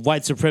rampant with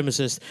white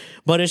supremacists,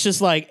 but it's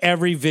just like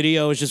every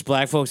video is just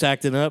black folks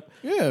acting up.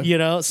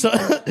 Yeah, so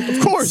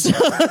of course.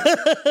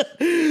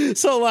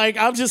 So like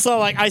I'm just so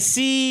like I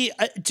see,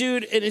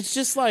 dude, and it's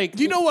just like,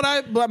 do you know what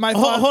my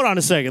thought? Hold on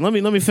a second. Let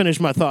me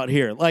finish my thought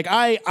here. Like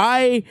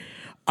I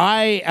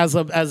as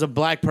a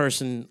black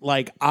person,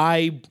 like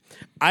I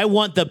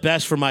want the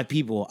best for my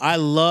people. I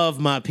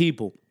love my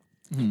people.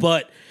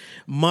 But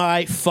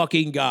my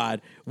fucking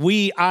God,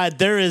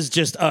 there is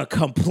just a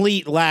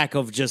complete lack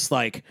of just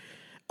like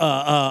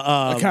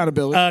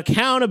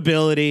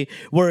accountability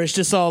where it's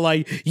just all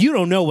like, you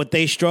don't know what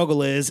they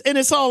struggle is. And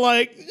it's all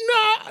like,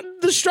 nah,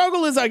 the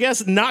struggle is, I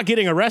guess, not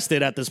getting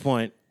arrested at this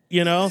point.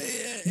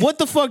 What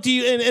the fuck do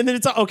you, and then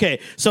it's okay.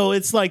 So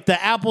it's like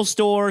the Apple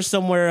store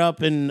somewhere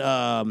up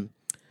in,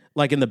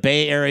 like in the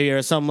Bay Area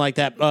or something like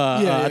that.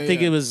 I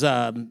think it was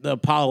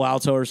Palo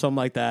Alto or something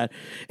like that.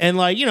 And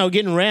like,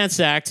 getting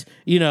ransacked,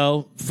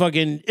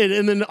 fucking,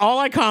 and then all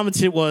I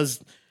commented was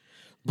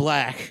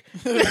black.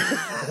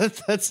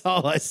 That's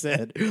all I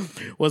said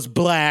was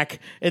black.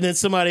 And then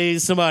somebody,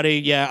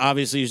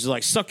 obviously is just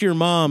like, suck your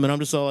mom. And I'm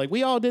just all like,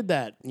 we all did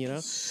that,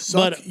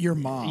 Suck your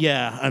mom.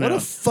 Yeah, I know. What a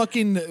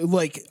fucking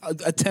like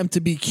attempt to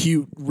be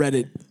cute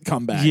Reddit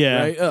comeback. Yeah.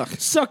 Right? Ugh.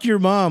 Suck your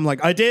mom.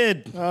 Like I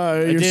did.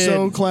 You're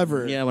so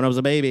clever. Yeah, when I was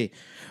a baby.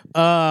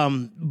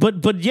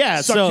 But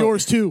yeah, suck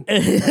yours too.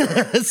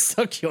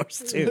 Suck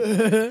yours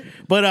too.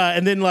 But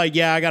and then like,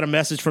 I got a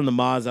message from the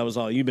mods that was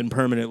all, you've been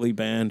permanently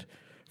banned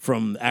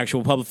from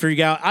actual public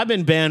freakout. I've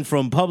been banned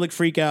from public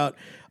freakout.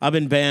 I've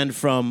been banned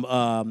from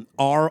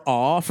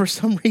RAW for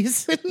some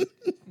reason.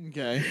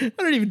 Okay. I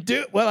don't even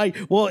do it.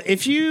 Well,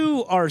 if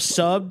you are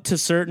subbed to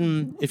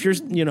certain, if you're,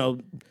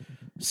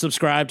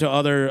 subscribe to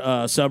other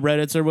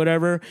subreddits or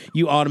whatever,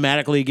 you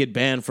automatically get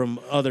banned from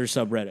other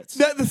subreddits.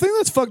 The thing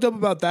that's fucked up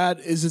about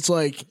that is it's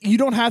like you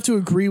don't have to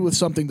agree with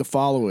something to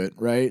follow it,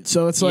 right?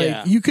 So it's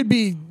like you could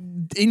be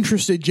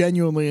interested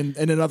genuinely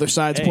in another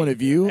side's point of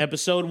view.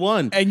 Episode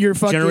 1. And you're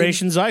fucking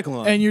Generation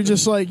Zyklon. And you're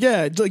just like,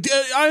 like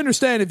I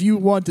understand if you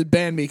want to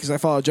ban me because I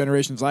follow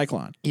Generation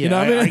Zyklon. Yeah, you know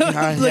what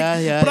I mean?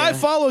 But I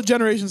followed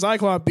Generation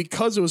Zyklon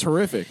because it was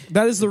horrific.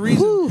 That is the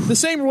reason. Whew. The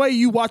same way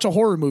you watch a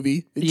horror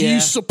movie. Do you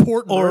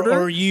support murder?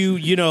 Or do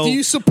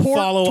you support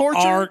follow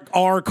torture?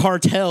 our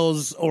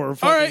cartels or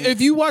fucking... All right,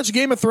 if you watch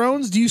Game of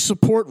Thrones, do you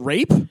support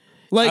rape?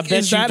 Like,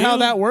 is that how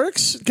that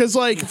works? Because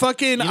like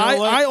fucking,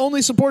 I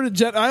only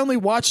supported I only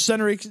watched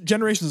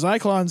Generation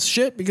Zyklon's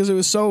shit because it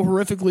was so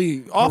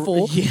horrifically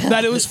awful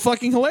that it was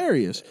fucking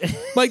hilarious.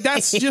 Like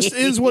that's just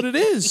is what it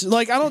is.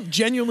 Like I don't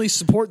genuinely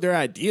support their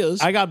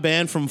ideas. I got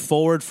banned from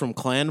Forward from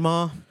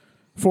Clanma.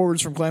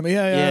 Forwards from Clanma.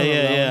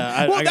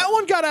 Yeah. Well, that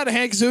one got out of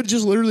hand because it would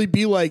just literally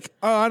be like,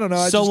 oh, I don't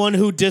know. Someone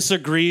who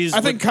disagrees.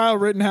 I think Kyle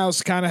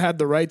Rittenhouse kind of had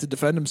the right to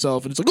defend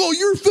himself. And it's like, oh,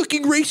 you're a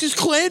fucking racist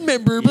Klan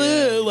member.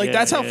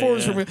 That's how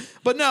Forwards from.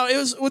 But no, it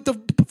was with the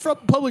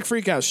public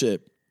freakout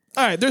shit.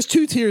 All right, there's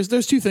two tiers.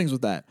 There's two things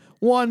with that.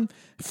 One,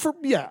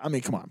 I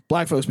mean, come on.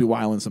 Black folks be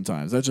wilding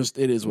sometimes. That's just,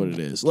 it is what it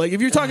is. Like, if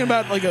you're talking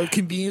about, like, a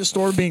convenience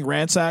store being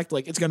ransacked,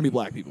 like, it's going to be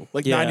black people.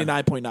 Like,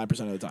 99.9%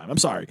 of the time. I'm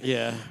sorry.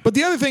 Yeah. But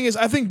the other thing is,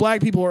 I think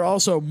black people are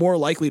also more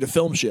likely to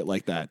film shit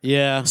like that.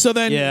 Yeah. So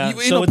then,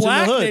 in a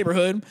black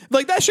neighborhood,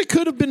 like, that shit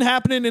could have been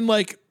happening in,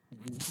 like,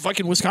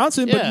 fucking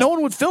Wisconsin, but no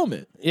one would film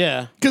it.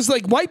 Yeah. Because,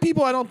 like, white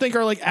people, I don't think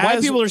are, like,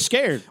 white people are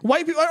scared.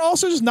 White people are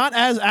also just not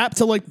as apt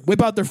to, like,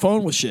 whip out their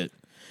phone with shit.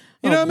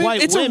 You know what I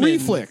mean? It's a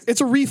reflex.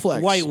 It's a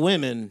reflex. White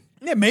women.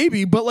 Yeah,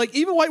 maybe, but like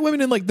even white women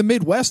in like the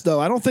Midwest,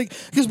 though, I don't think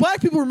because black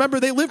people remember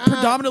they live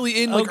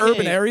predominantly in like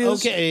urban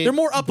areas. Okay, they're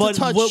more up to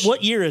touch.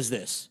 What year is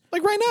this?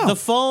 Like right now, the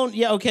phone.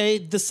 Yeah, okay.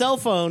 The cell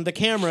phone, the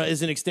camera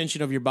is an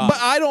extension of your body.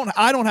 But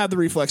I don't have the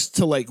reflex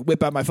to like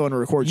whip out my phone and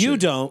record. You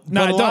shit. Don't.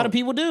 No, but a lot of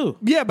people do.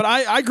 Yeah, but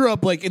I grew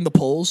up like in the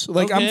polls.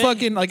 Like I'm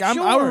fucking like I'm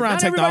out around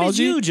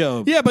technology. You,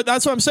 Joe. Yeah, but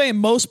that's what I'm saying.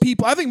 Most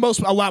people, I think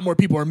a lot more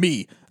people are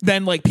me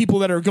than like people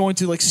that are going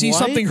to like see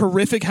something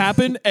horrific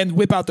happen and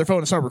whip out their phone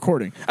and start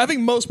recording. I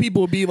think most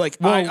people would be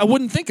like, I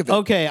wouldn't think of it.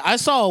 Okay, I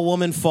saw a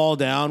woman fall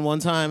down one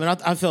time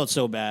and I felt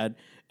so bad.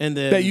 And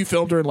then, that you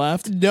filmed her and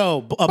laughed?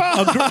 No,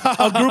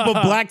 a group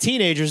of black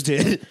teenagers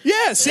did.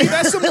 Yeah, see,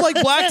 that's some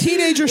like black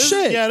teenager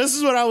shit. Yeah, this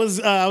is what I was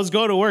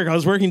going to work. I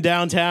was working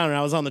downtown and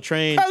I was on the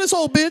train. How this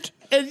old bitch?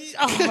 And,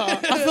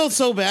 I felt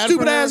so bad.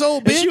 Stupid ass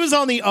old bitch. And she was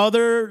on the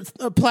other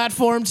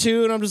platform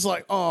too, and I'm just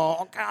like,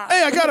 oh god.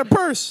 Hey, I got a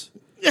purse.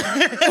 I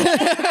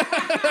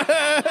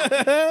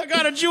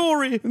got a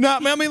jewelry. No,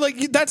 I mean,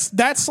 like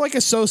that's like a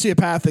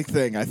sociopathic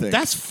thing. I think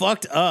that's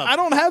fucked up. I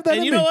don't have that.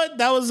 And you know what?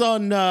 That was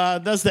on.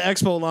 That's the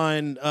Expo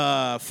Line,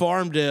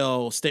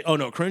 Farmdale State. Oh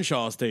no,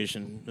 Crenshaw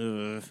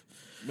Station.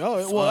 No,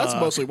 well, that's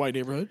mostly white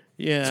neighborhood.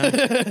 Yeah,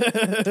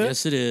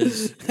 yes, it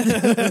is.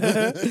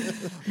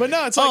 But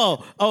no, it's like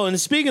and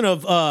speaking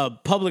of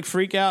public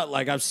freakout,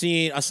 like I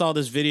saw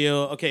this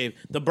video. Okay,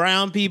 the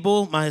brown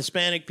people, my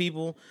Hispanic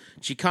people,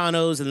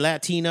 Chicanos and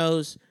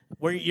Latinos,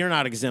 you're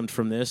not exempt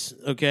from this.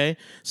 Okay,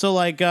 so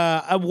like,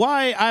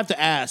 why I have to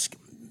ask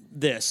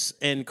this?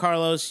 And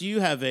Carlos, you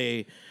have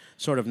a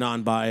sort of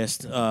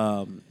non-biased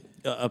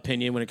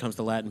opinion when it comes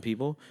to Latin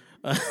people.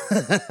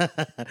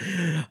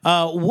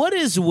 What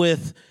is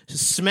with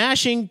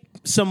smashing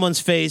someone's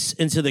face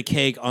into the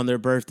cake on their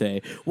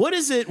birthday? What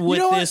is it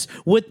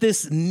with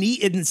this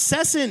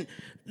incessant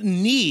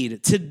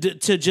need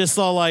to just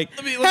all like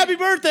happy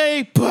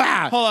birthday,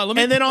 bah! Hold on,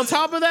 and then on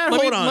top of that,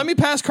 let me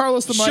pass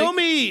Carlos the mic. Show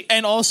me,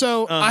 and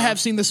also I have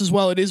seen this as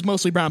well. It is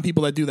mostly brown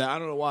people that do that. I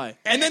don't know why.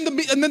 And then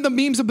the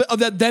memes of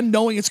that them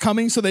knowing it's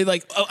coming, so they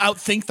like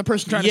outthink the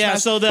person trying to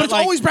smash. So that, but it's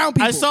like, always brown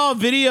people. I saw a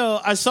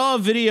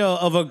video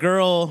of a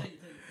girl.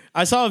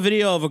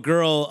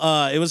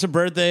 It was her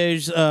birthday.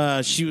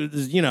 She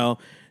was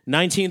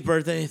 19th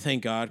birthday.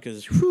 Thank God,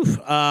 because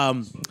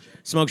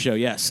smoke show,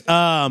 yes.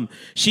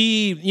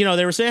 She,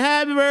 they were saying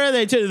happy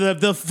birthday to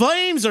the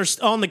flames are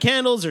on the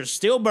candles are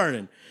still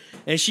burning,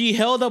 and she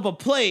held up a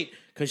plate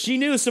because she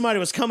knew somebody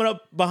was coming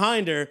up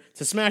behind her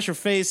to smash her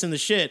face in the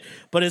shit.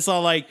 But it's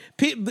all like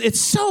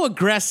it's so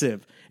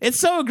aggressive. It's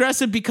so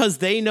aggressive because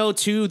they know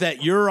too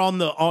that you're on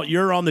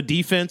the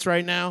defense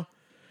right now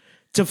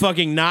to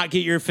fucking not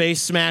get your face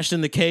smashed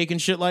in the cake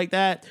and shit like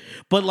that.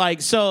 But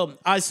like, so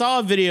I saw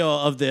a video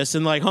of this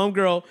and like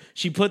homegirl,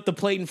 she put the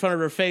plate in front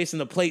of her face and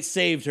the plate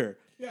saved her.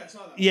 Yeah, I saw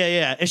that.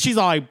 Yeah. And she's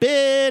all like,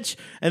 bitch.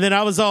 And then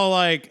I was all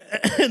like,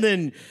 and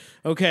then,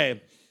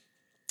 okay.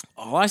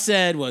 All I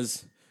said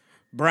was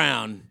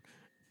brown.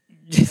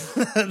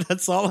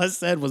 That's all I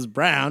said was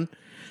brown.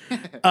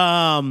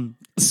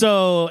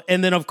 So,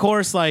 and then of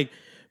course, like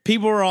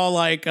people were all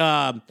like,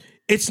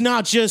 it's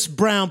not just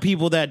brown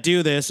people that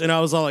do this. And I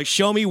was all like,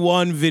 show me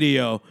one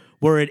video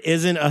where it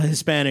isn't a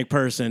Hispanic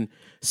person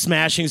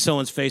smashing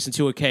someone's face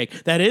into a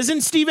cake. That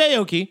isn't Steve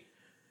Aoki.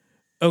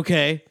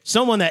 Okay.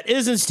 Someone that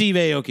isn't Steve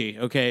Aoki.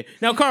 Okay.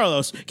 Now,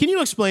 Carlos, can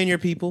you explain your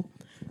people?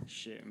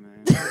 Shit,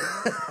 man.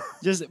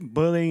 Just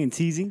bullying and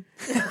teasing.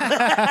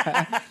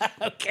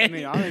 Okay. I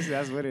mean, honestly,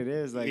 that's what it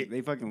is. Like,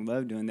 they fucking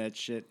love doing that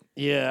shit.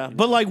 Yeah.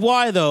 But, like,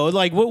 why, though?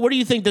 Like, where do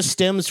you think this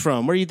stems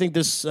from? Where do you think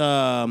this...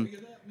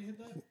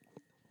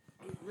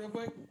 Real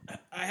quick,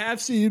 I have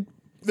seen.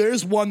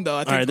 There's one though. I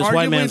think all right, this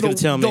white man's gonna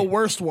tell me the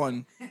worst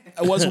one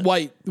was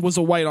white. Was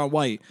a white on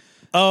white.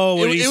 Oh,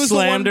 when he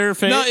slammed her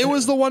face? No, it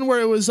was the one where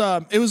it was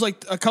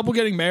like a couple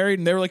getting married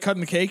and they were like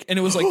cutting the cake and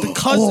it was like the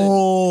cousin.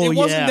 It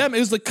wasn't them. It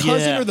was the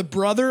cousin or the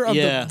brother of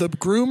the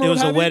groom. Or it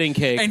was a wedding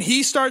cake. And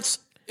he starts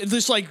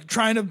just like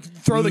trying to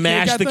throw the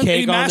Mash cake at the them. cake And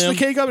he mashed on the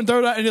them. cake up and throw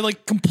it out, and it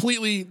like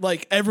completely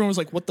like everyone was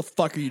like, "What the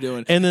fuck are you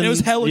doing?" And then it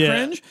was hella yeah.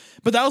 cringe.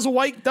 But that was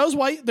white.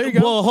 There you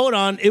go. Well, hold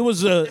on. It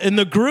was and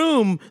the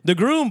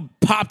groom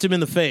popped him in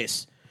the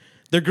face.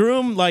 The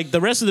groom, like the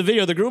rest of the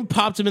video, the groom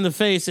popped him in the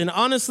face, and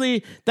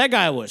honestly, that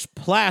guy was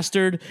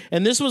plastered.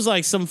 And this was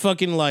like some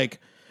fucking like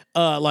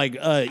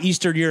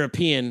Eastern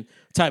European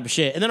type of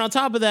shit. And then on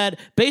top of that,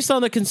 based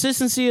on the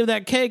consistency of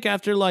that cake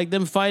after like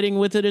them fighting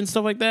with it and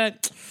stuff like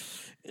that,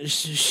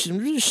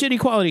 shitty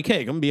quality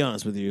cake. I'm gonna be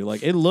honest with you.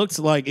 Like it looked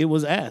like it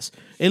was ass.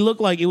 It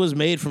looked like it was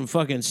made from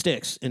fucking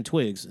sticks and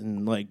twigs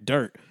and like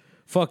dirt.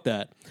 Fuck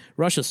that.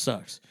 Russia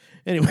sucks.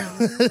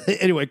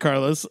 Anyway,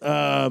 Carlos.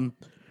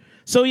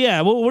 So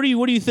yeah, what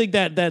do you think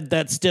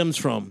that stems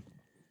from?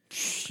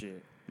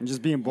 Shit, I'm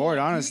just being bored,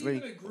 honestly.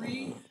 Do you even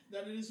agree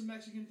that it is a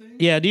Mexican thing?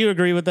 Yeah, do you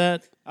agree with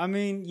that? I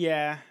mean,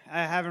 yeah,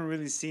 I haven't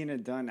really seen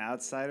it done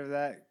outside of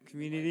that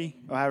community,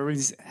 or I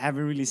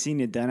haven't really seen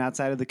it done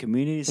outside of the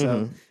community.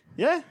 So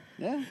yeah,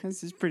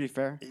 it's pretty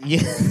fair.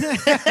 Yeah,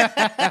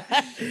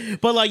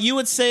 but like you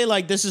would say,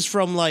 like this is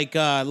from like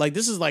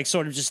this is like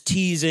sort of just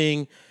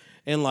teasing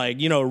and like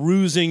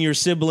rusing your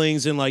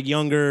siblings and like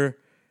younger.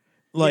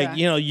 Like,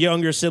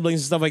 younger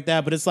siblings and stuff like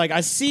that. But it's like,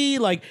 I see,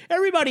 like,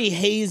 everybody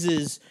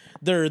hazes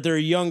their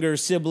younger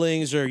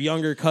siblings or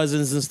younger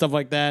cousins and stuff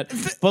like that.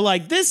 But,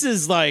 like, this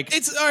is like,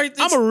 I'm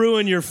going to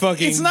ruin your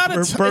fucking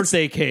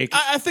birthday cake.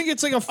 I think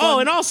it's like a fun... Oh,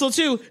 and also,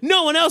 too,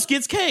 no one else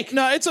gets cake.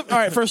 No, all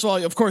right, first of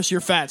all, of course, you're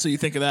fat, so you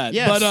think of that.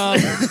 Yes. But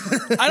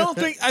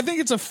I think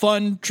it's a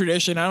fun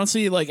tradition. I don't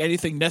see, like,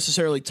 anything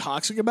necessarily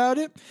toxic about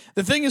it.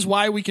 The thing is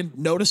why we can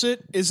notice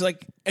it is,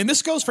 like, and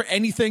this goes for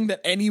anything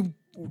that any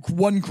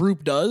one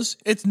group does.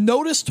 It's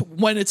noticed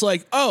when it's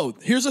like, oh,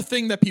 here's a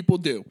thing that people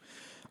do.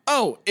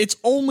 Oh, it's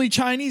only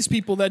Chinese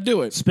people that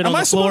do it. Spit on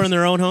the floor in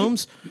their own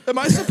homes? Am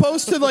I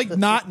supposed to like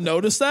not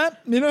notice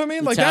that? You know what I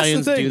mean? Like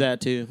Italians that's the thing. Do that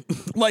too.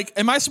 Like,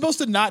 am I supposed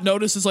to not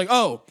notice? It's like,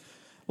 oh,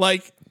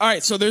 like, all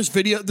right, so there's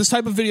this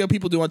type of video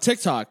people do on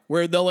TikTok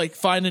where they'll like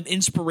find an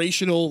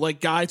inspirational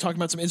like guy talking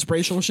about some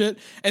inspirational shit,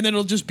 and then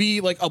it'll just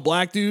be like a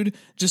black dude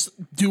just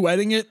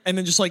duetting it and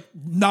then just like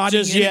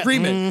nodding in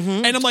agreement.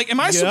 Mm-hmm. And I'm like, am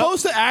I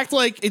supposed to act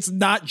like it's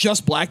not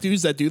just black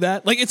dudes that do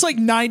that? Like it's like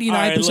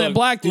 99%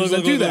 black dudes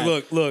that do that.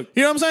 Look.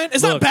 You know what I'm saying?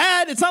 It's not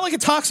bad. It's not like a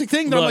toxic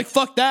thing that I'm like,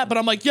 fuck that. But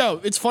I'm like, yo,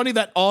 it's funny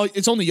that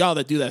it's only y'all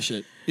that do that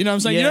shit. You know what I'm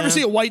saying? Yeah. You never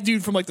see a white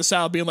dude from like the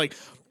South being like,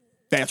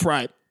 that's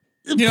right.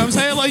 You know what I'm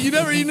saying? Like you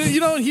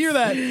don't hear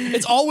that.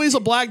 It's always a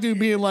black dude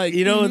being like,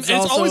 it's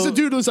always a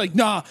dude who's like,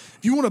 nah, if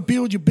you want to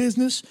build your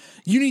business,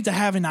 you need to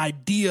have an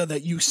idea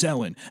that you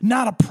selling,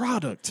 not a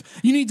product.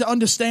 You need to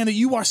understand that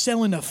you are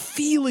selling a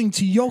feeling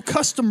to your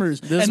customers,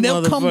 and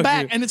they'll come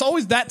back. And it's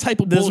always that type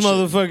of bullshit. This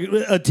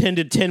motherfucker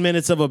attended 10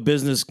 minutes of a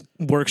business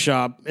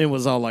workshop and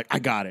was all like, I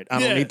got it. I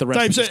don't need the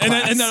rest of this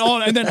class.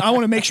 And then I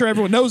want to make sure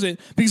everyone knows it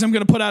because I'm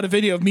going to put out a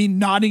video of me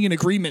nodding in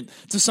agreement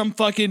to some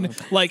fucking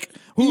like...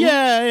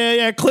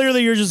 Yeah.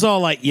 Clearly, you're just all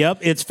like, "Yep,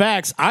 it's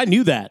facts." I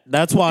knew that.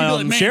 That's why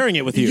I'm sharing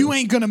it with you. You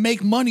ain't gonna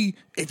make money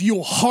if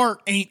your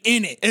heart ain't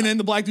in it. And then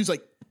the black dude's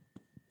like,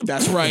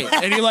 "That's right."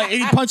 And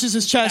he punches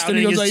his chest and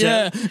he goes like,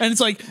 "Yeah." And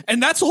it's like,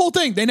 and that's the whole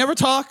thing. They never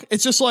talk.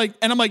 It's just like,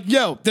 and I'm like,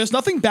 "Yo, there's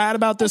nothing bad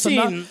about this."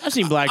 I've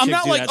seen black. I'm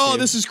not like, "Oh,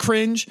 this is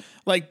cringe."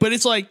 Like, but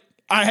it's like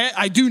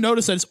I do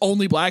notice that it's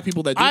only black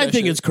people that do that. I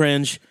think it's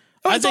cringe.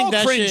 I think all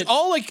that cringe. Shit,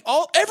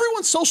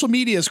 everyone's social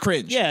media is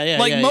cringe. Yeah.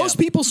 Like most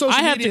people's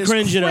social media is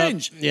cringe. It up.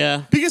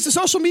 Yeah. Because the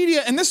social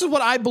media, and this is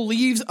what I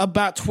believed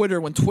about Twitter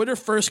when Twitter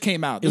first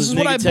came out. This is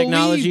what I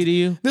technology to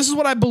you. This is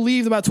what I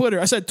believed about Twitter.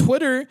 I said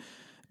Twitter,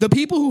 the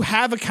people who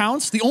have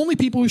accounts, the only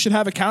people who should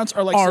have accounts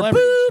are like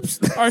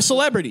celebrities. Are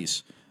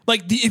celebrities.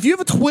 Like, if you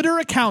have a Twitter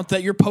account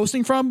that you're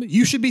posting from,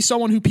 you should be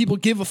someone who people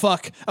give a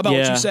fuck about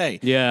what you say.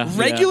 Yeah.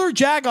 Regular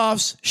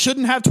jagoffs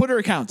shouldn't have Twitter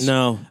accounts.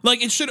 No.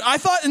 Like, it should. I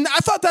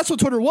thought that's what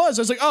Twitter was.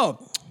 I was like, oh,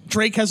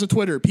 Drake has a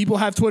Twitter. People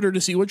have Twitter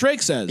to see what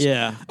Drake says.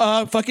 Yeah.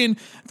 Fucking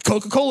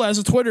Coca-Cola has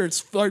a Twitter.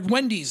 It's like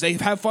Wendy's. They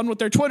have fun with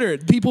their Twitter.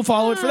 People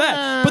follow it for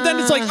that. But then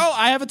it's like, oh,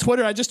 I have a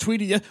Twitter. I just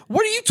tweeted you.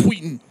 What are you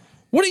tweeting?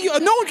 What are you?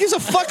 No one gives a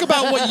fuck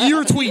about what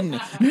you're tweeting.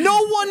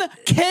 No one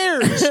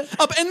cares. And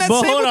that's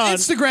same with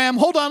Instagram.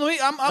 Hold on,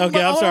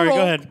 I'm sorry. Go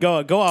ahead.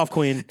 Go off,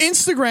 Queen.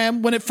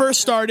 Instagram, when it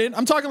first started,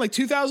 I'm talking like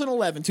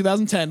 2011,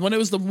 2010, when it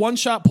was the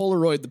one-shot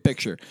Polaroid, the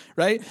picture,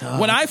 right?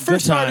 When I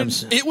first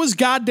started, it was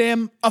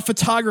goddamn a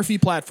photography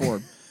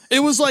platform. It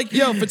was like,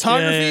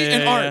 photography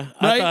and art,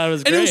 right? I thought it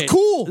was great. And it was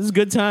cool. This is a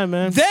good time,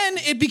 man. Then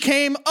it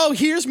became,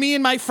 here's me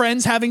and my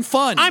friends having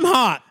fun. I'm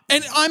hot.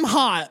 And I'm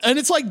hot. And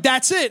it's like,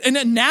 that's it. And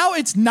then now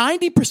it's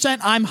 90%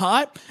 I'm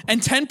hot and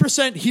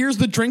 10% here's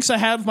the drinks I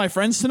had with my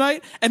friends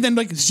tonight. And then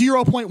like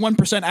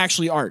 0.1%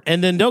 actually art.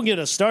 And then don't get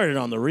us started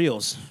on the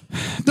reels.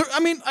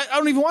 I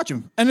don't even watch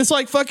them. And it's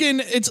like fucking,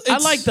 I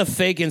like the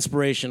fake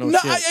inspirational shit.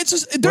 It's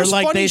just, there's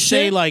like funny they shit.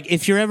 say, like,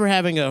 if you're ever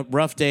having a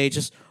rough day,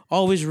 just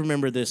always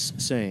remember this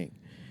saying.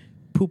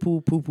 Poo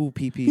poo poo poo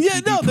pee pee. Yeah,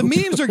 no, the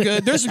memes are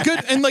good. There's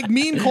good, and like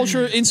meme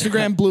culture,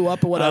 Instagram blew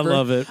up or whatever. I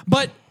love it.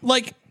 But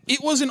like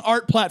it was an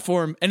art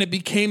platform and it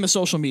became a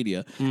social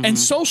media. And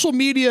social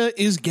media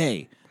is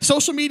gay.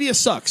 Social media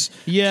sucks.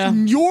 Yeah.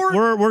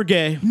 We're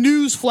gay.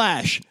 News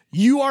flash.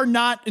 You are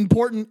not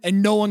important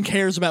and no one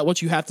cares about what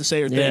you have to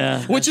say or think.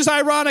 Yeah. Which is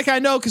ironic, I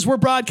know, because we're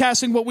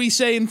broadcasting what we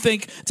say and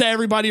think to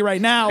everybody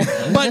right now.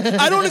 But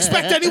I don't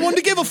expect anyone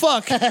to give a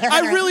fuck.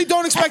 I really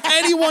don't expect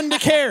anyone to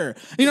care.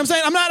 You know what I'm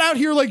saying? I'm not out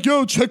here like,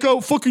 yo, check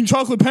out fucking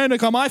Chocolate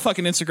Panic on my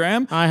fucking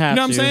Instagram. I have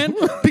to. You know what I'm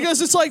saying?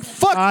 Because it's like,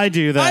 fuck. I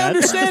do that. I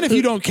understand if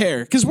you don't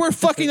care. Because we're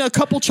fucking a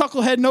couple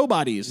chucklehead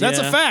nobodies. That's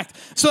a fact.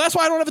 So that's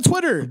why I don't have a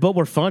Twitter. But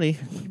we're funny.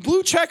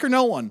 Blue check or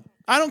no one.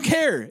 I don't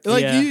care.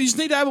 Like you just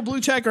need to have a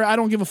blue check or I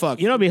don't give a fuck.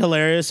 You know, it'd be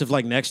hilarious if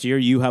like next year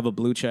you have a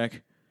blue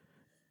check.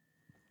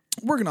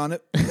 Working on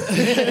it.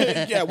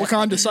 Yeah,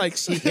 Wakanda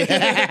Sykes. We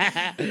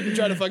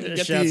try to fucking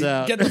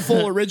get the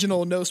full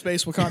original no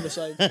space Wakanda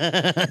Sykes.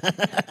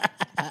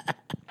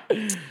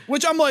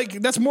 Which I'm like,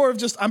 that's more of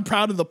just I'm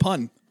proud of the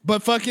pun.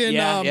 But fucking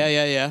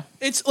yeah.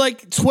 It's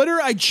like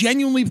Twitter, I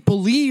genuinely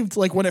believed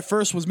like when it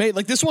first was made,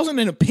 like this wasn't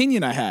an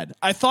opinion I had.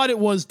 I thought it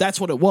was that's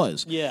what it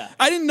was. Yeah.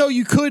 I didn't know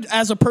you could,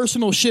 as a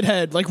personal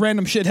shithead, like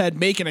random shithead,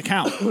 make an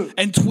account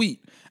and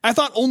tweet. I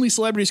thought only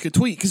celebrities could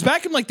tweet. Because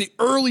back in like the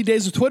early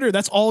days of Twitter,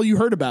 that's all you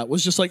heard about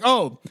was just like,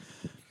 oh,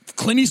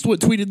 Clint Eastwood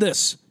tweeted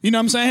this. You know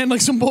what I'm saying? Like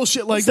some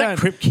bullshit like that.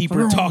 Crypt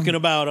Keeper talking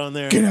about on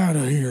there? Get out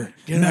of here.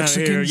 Get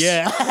Mexicans. Out of here.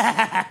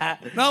 Yeah.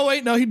 No,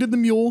 wait. No, he did the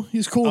mule.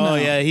 He's cool now. Oh,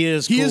 yeah. He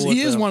is cool.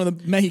 He is one of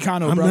the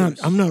Mexicano brothers.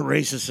 I'm not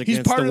racist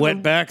against the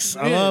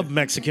wetbacks. I love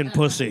Mexican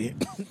pussy.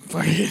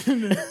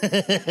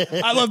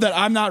 I love that.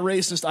 I'm not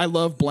racist. I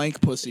love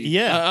blank pussy.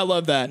 Yeah. I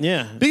love that.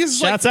 Yeah. Because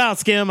shouts out,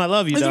 Skim. I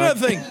love you, dog.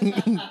 Another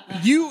thing.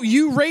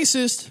 You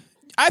racist.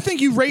 I think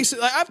you racist.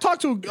 Like, I've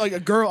talked to like a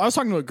girl. I was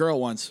talking to a girl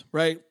once,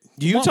 right?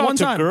 You talk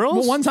to girls?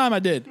 Well, one time I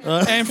did.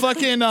 And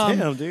fucking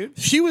damn, dude.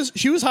 She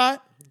was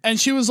hot and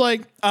she was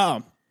like,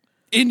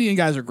 Indian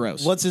guys are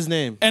gross. What's his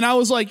name? And I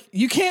was like,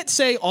 you can't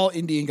say all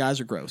Indian guys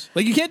are gross.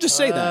 Like you can't just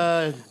say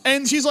that.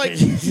 And she's like,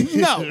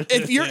 no.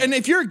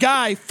 If you're a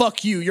guy,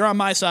 fuck you. You're on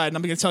my side, and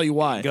I'm gonna tell you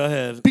why. Go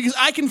ahead. Because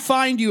I can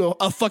find you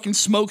a fucking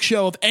smoke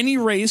show of any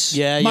race.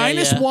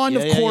 Minus one,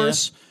 of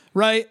course.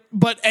 Right?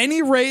 But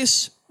any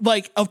race.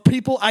 Like, of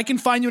people, I can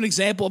find you an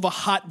example of a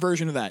hot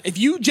version of that. If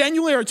you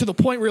genuinely are to the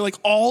point where, like,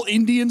 all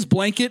Indians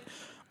blanket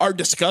are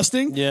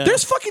disgusting,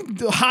 there's fucking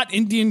hot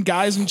Indian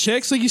guys and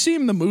chicks. Like, you see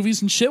them in the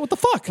movies and shit. What the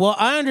fuck? Well,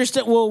 I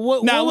understand. Well,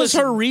 what was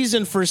her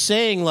reason for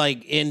saying,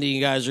 like,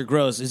 Indian guys are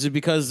gross? Is it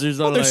because there's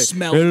all like,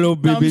 hello,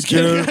 baby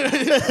girl?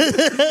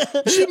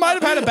 She might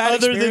have had a bad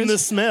experience. Other than the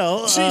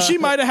smell. She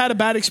might have had a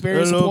bad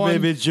experience. Hello,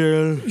 baby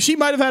girl. She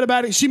might have had a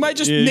bad... She might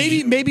just...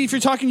 Maybe if you're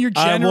talking your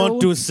general... I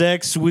want to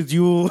sex with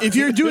you. If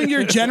you're doing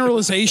your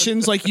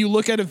generalizations, like, you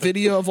look at a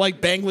video of, like,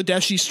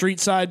 Bangladeshi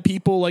street side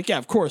people, like, yeah,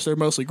 of course, they're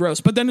mostly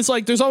gross. But then it's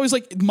like, there's always,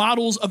 like,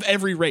 models of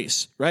every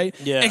race, right?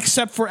 Yeah.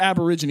 Except for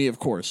Aborigine, of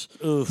course.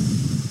 Oof.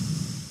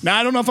 Now,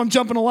 I don't know if I'm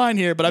jumping a line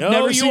here, but I've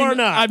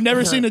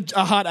never seen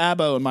a hot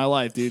abo in my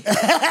life, dude.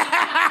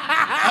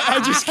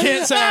 I just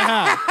can't say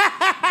I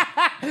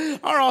have.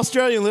 Our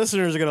Australian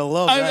listeners are gonna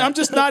love that. I'm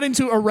just not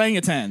into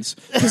orangutans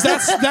because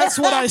that's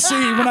what I see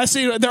when I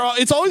see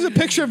it's always a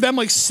picture of them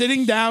like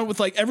sitting down with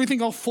like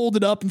everything all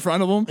folded up in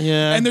front of them,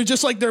 and they're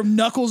just like their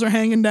knuckles are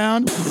hanging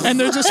down, and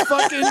they're just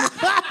fucking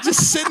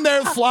just sitting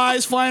there with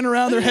flies flying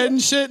around their head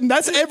and shit, and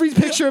that's every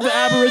picture of the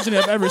Aborigine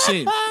I've ever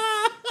seen.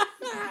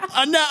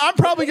 Now, I'm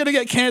probably going to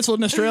get canceled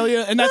in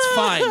Australia, and that's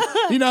fine.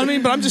 You know what I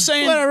mean? But I'm just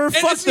saying. Whatever,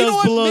 fuck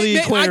those below the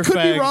equator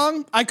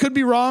fags. I could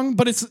be wrong,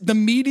 but it's the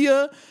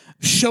media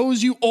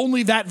shows you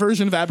only that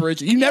version of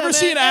Aborigine. You never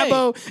see an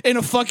abo in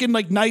a fucking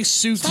like nice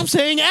suit. Stop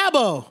saying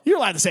abo. You're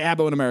allowed to say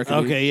abo in America.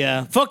 Okay,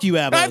 yeah. Fuck you,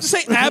 abo. I have to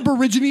say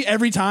Aborigine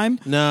every time.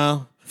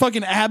 No.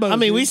 Fucking abo. I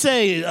mean, we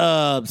say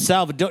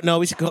Salvador. No,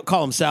 we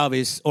call them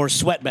salvies or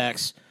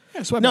sweatbacks.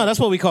 Yeah, sweatbacks. No, that's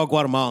what we call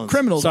Guatemalans.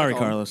 Criminals. Sorry,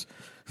 Carlos.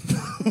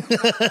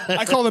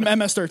 I call them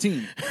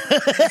MS-13.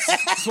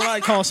 That's what I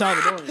call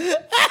Salvadorian.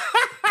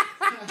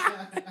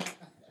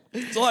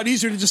 It's a lot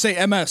easier to just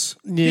say MS.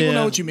 People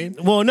know what you mean.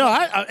 Well, no,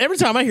 I every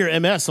time I hear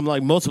MS, I'm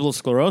like multiple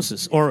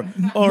sclerosis or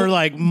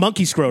like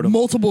monkey scrotum.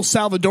 Multiple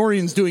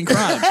Salvadorians doing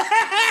crime.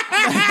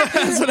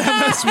 That's what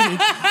MS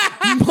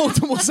means.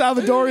 Multiple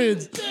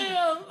Salvadorians.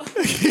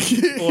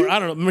 Or I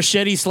don't know,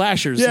 machete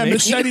slashers. Yeah, maybe.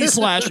 Machete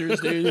slashers,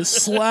 dude.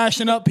 Just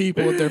slashing up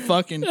people with their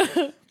fucking...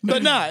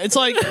 But nah, it's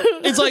like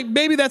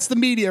maybe that's the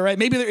media, right?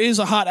 Maybe there is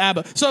a hot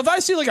abo. So if I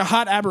see like a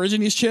hot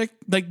Aborigines chick,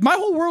 like my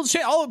whole world's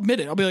changed. I'll admit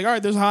it. I'll be like, all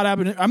right, there's a hot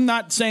Aborigine. I'm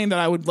not saying that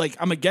I would like,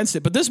 I'm against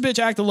it, but this bitch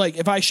acted like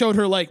if I showed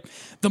her like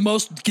the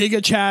most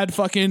Giga Chad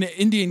fucking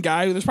Indian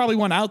guy, there's probably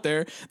one out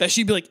there that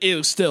she'd be like,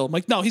 ew, still. I'm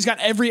like, no, he's got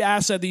every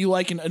asset that you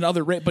like in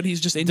another race, but he's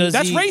just Indian.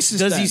 That's racist.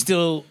 Does he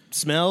still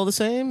smell the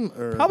same?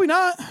 Or? Probably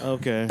not.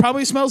 Okay.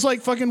 Probably smells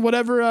like fucking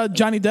whatever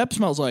Johnny Depp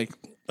smells like.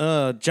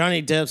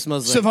 Johnny Depp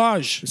smells like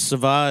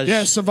Sauvage.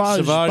 Yeah,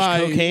 Sauvage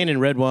cocaine and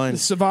red wine.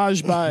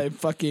 Sauvage by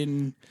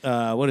fucking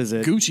what is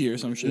it? Gucci or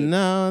some shit.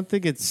 No, I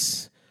think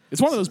it's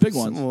one of those big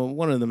ones.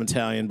 One of them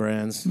Italian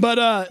brands.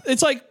 But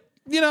it's like,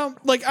 you know,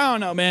 like I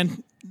don't know,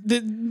 man.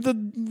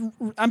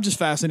 I'm just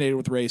fascinated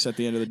with race at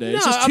the end of the day. No,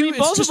 It's just I mean,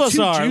 both of us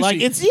are. Juicy.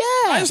 Like, it's, yeah.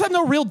 I just have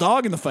no real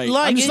dog in the fight.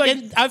 Like, I'm just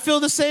and I feel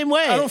the same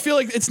way. I don't feel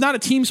like it's not a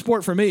team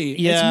sport for me.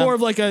 Yeah. It's more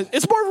of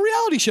a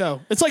reality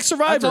show. It's like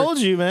Survivor. I told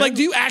you, man. Like,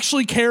 do you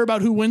actually care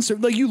about who wins?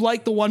 Like, you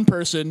like the one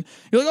person.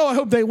 You're like, oh, I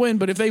hope they win.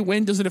 But if they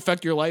win, does it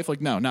affect your life?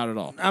 Like, no, not at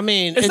all. I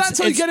mean, it's not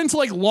until you get into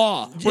like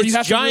law where you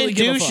have to really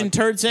give a douche fuck. and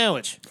turd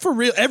sandwich. For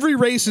real, every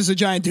race is a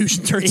giant douche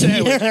and turd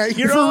sandwich.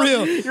 Yeah, for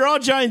real. You're all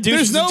giant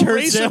douches There's no and turd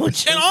race.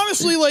 sandwiches. And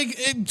honestly,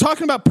 like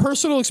talking about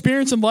personal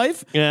experience in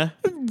life, Yeah.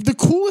 the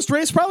coolest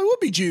race probably would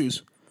be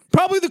Jews.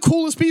 Probably the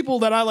coolest people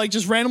that I like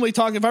just randomly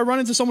talk. If I run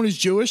into someone who's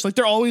Jewish, like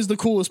they're always the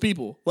coolest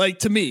people. Like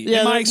to me,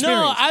 in my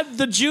experience. No,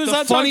 the Jews The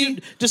I funny-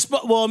 talked to.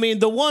 Well, I mean,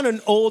 the one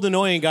an old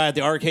annoying guy at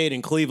the arcade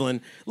in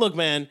Cleveland. Look,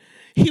 man,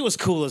 he was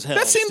cool as hell.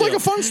 That seemed still. like a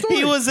fun story.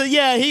 He was,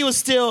 he was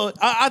still.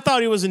 I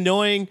thought he was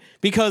annoying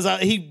because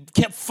he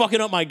kept fucking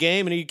up my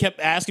game and he kept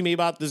asking me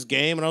about this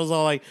game, and I was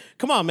all like,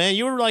 "Come on, man,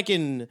 you were like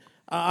in."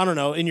 I don't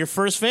know, in your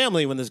first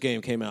family when this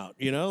game came out,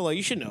 you know, like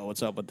you should know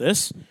what's up with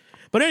this.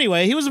 But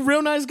anyway, he was a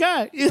real nice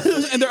guy,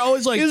 and they're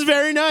always like, he was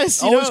very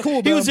nice. Always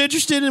cool, bro. He was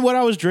interested in what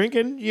I was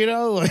drinking, you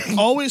know. Like,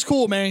 always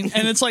cool, man.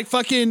 And it's like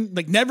fucking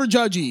like never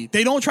judgy.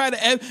 They don't try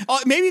to.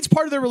 Maybe it's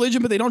part of their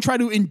religion, but they don't try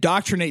to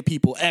indoctrinate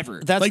people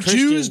ever. That's like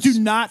Christians. Jews do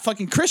not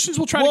fucking. Christians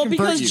will try to convert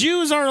because you.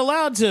 Jews aren't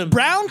allowed to.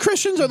 Brown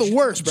Christians are the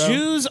worst, bro.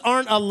 Jews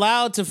aren't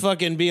allowed to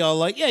fucking be all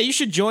like, yeah, you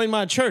should join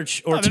my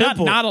church or No, they're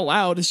temple. not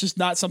allowed. It's just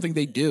not something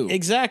they do.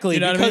 Exactly,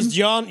 You know what I because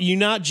mean? you're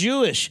not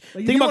Jewish.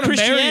 Like, Think you about wanna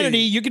marry- Christianity.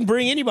 You can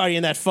bring anybody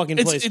in that fucking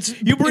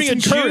place. You bring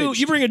it's a Jew. encouraged.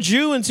 You bring a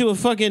Jew into a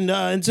fucking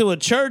into a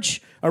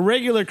church, a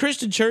regular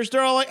Christian church.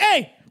 They're all like,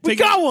 hey, we Take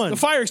got one. The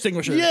fire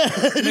extinguisher. Yeah.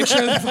 Make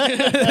sure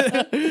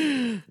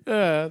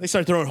They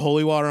start throwing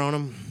holy water on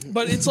them.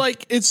 But it's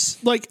like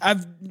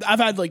I've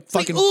had like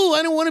fucking. Ooh,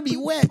 I don't want to be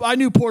wet. I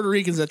knew Puerto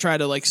Ricans that tried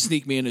to like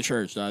sneak me into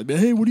church. I'd be,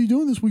 hey, what are you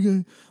doing this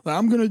weekend? Like,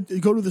 I'm gonna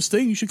go to this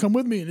thing. You should come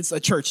with me. And it's a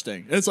church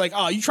thing. And it's like,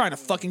 oh, you trying to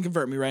fucking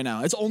convert me right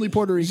now? It's only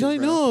Puerto Ricans. Like,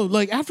 bro. no,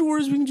 like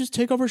afterwards we can just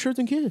take off our shirts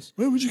and kiss.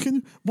 Well,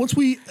 once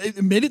we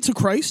admit it to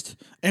Christ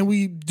and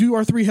we do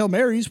our 3 Hail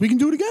Marys, we can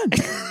do it again.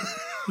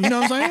 You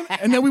know what I'm saying?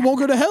 And then we won't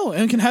go to hell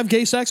and can have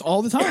gay sex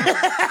all the time.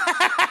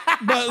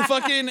 But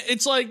fucking,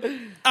 it's like,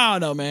 I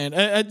don't know, man.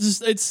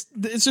 It's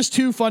just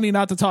too funny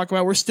not to talk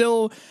about. We're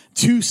still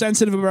too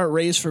sensitive about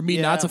race for me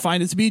not to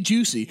find it to be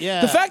juicy.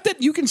 Yeah. The fact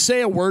that you can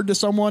say a word to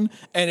someone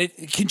and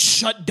it can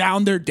shut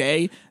down their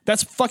day,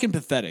 that's fucking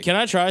pathetic. Can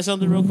I try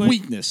something real quick?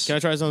 Weakness. Can I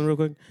try something real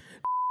quick?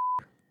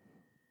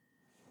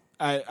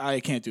 I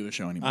can't do the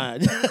show anymore.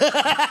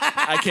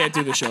 I can't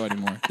do the show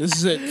anymore. This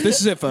is it. This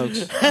is it,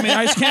 folks. I mean,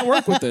 I just can't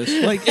work with this.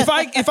 Like, if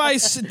I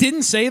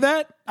didn't say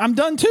that, I'm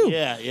done too.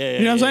 Yeah. You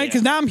know what I'm saying?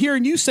 Because now I'm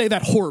hearing you say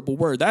that horrible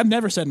word that I've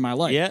never said in my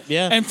life.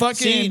 Yeah. And fucking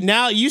see,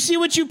 now you see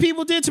what you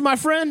people did to my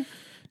friend.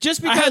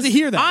 Just because I had to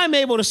hear that. I'm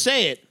able to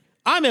say it.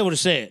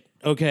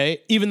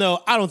 Okay, even though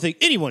I don't think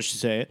anyone should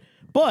say it.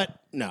 But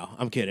no,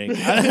 I'm kidding.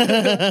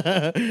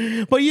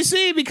 But you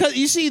see, because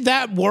you see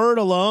that word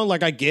alone,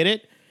 like I get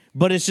it,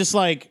 but it's just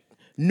like.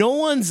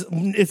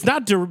 It's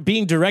not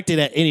being directed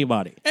at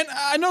anybody. And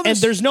I know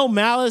there's no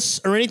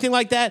malice or anything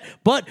like that,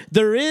 but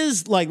there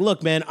is like,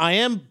 look, man, I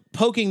am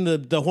poking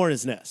the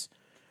hornet's nest.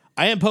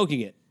 I am poking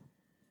it.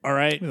 All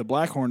right. the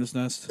black hornet's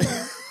nest.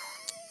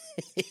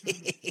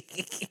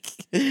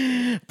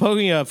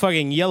 Poking a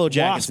fucking yellow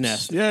jacket's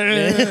nest.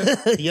 Yeah.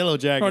 Yellow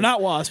jacket. Or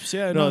not wasps.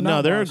 Yeah. No,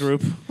 not they're wasps. a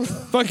group.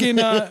 Fucking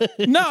no,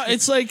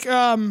 it's like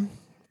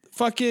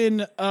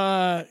fucking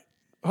oh,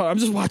 I'm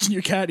just watching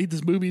your cat eat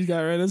this Moobies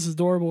guy, right? This is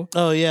adorable.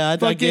 Oh yeah,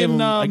 I gave him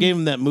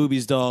that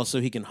Moobies doll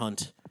so he can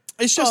hunt.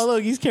 It's just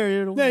look, he's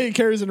carrying it away. Yeah, he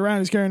carries it around.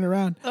 He's carrying it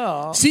around.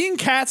 Oh. Seeing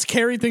cats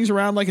carry things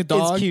around like a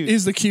dog cute.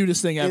 is the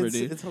cutest thing ever,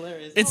 dude. It's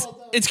hilarious.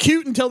 It's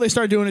cute until they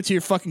start doing it to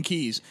your fucking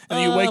keys, and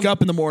then you wake up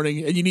in the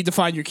morning and you need to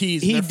find your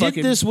keys. He and did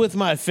fucking, this with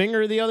my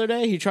finger the other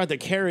day. He tried to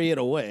carry it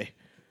away.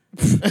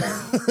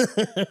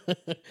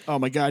 Oh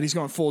my god, he's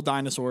going full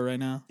dinosaur right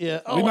now. Yeah.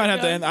 We Oh might my have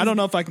to God. end. I don't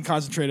know if I can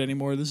concentrate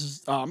anymore. This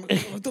is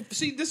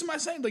see, this is my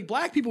saying. Like,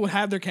 black people would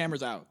have their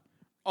cameras out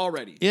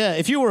already. Yeah,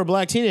 if you were a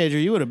black teenager,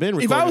 you would have been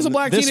recording. If I was a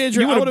black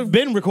teenager, you I would would have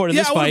been recording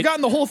Yeah, this I would fight. have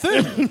gotten the whole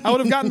thing. I would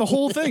have gotten the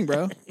whole thing,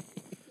 bro.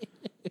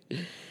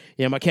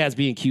 Yeah, my cat's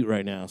being cute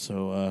right now,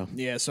 so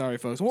Yeah, sorry,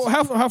 folks. Well,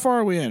 how far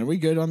are we in? Are we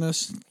good on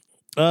this?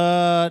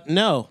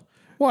 no.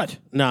 What?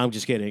 No, I'm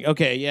just kidding.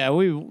 Okay,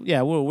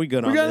 we're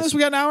good on We got this. this. We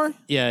got an hour.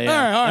 Yeah.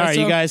 All right.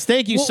 You So guys.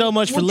 Thank you so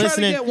much for we'll try to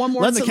listening. get one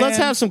more in let's the can.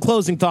 have some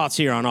closing thoughts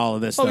here on all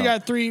of this. Oh,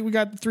 stuff. we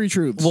got three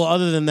troops. Well,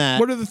 other than that,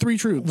 what are the three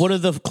troops? what are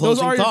the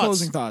closing Those are thoughts? your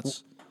closing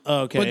thoughts.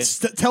 Okay,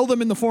 But tell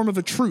them in the form of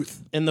a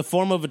truth. in the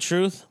form of a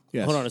truth.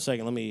 Yes. Hold on a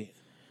second. Let me.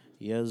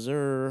 Yes,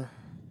 sir.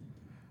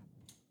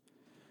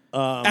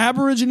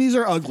 Aborigines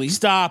are ugly.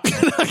 Stop.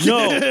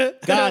 No.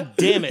 God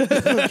damn it.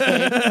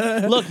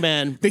 Okay. Look,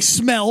 man. They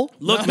smell.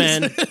 Look,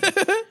 man.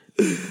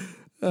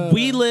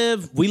 We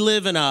live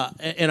in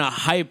a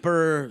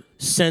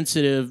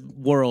hypersensitive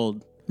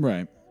world.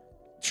 Right.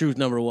 Truth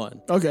number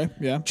one. Okay.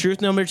 Yeah.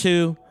 Truth number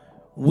two,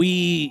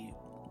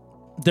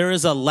 there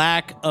is a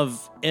lack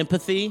of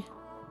empathy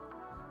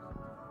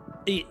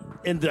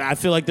and I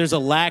feel like there's a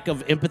lack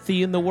of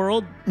empathy in the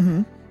world.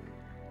 Mm-hmm.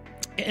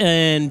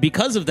 And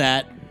because of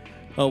that,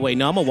 oh wait,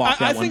 no, I'm gonna walk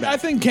that one back. I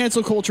think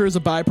cancel culture is a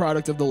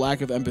byproduct of the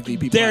lack of empathy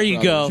people there have you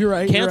for go. others. You're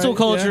right. Cancel you're right,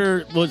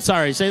 culture. yeah. Well,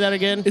 sorry, say that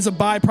again. It's a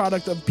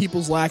byproduct of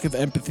people's lack of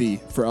empathy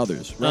for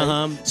others,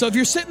 right? So if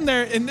you're sitting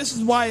there, and this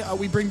is why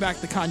we bring back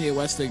the Kanye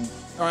West thing,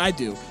 or I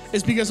do,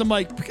 is because I'm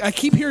like, I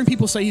keep hearing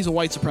people say he's a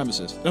white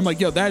supremacist. And I'm like,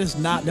 yo, that is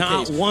not the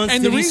case. Not once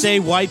did he say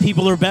white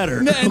people are better.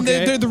 And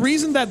the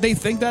reason that they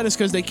think that is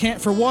because they can't,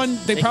 for one,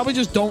 they probably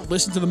just don't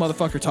listen to the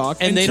motherfucker talk.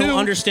 And they two, don't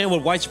understand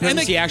what white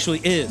supremacy actually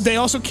is. They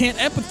also can't,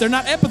 they're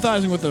not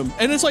empathizing with them.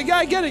 And it's like, yeah,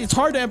 I get it. It's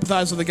hard to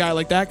empathize with a guy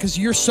like that because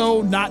you're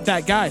so not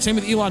that guy. Same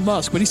with Elon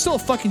Musk, but he's still a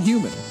fucking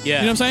human. Yeah.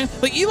 You know what I'm saying?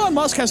 Like, Elon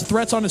Musk has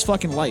threats on his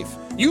fucking life.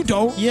 You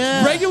don't.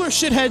 Yeah. Regular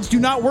shitheads do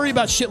not worry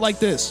about shit like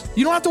this.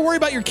 You don't have to worry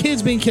about your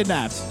kids being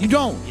kidnapped. You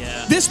don't.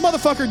 Yeah. This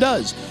motherfucker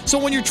does. So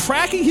when you're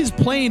tracking his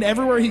plane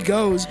everywhere he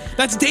goes,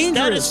 that's dangerous.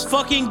 That is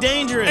fucking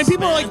dangerous. And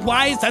people are like,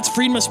 why is that's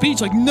freedom of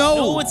speech? Like,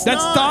 no it's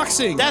that's not.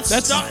 doxing. That's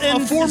a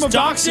form of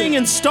doxing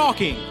and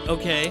stalking.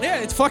 Okay. Yeah,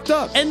 it's fucked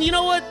up. And you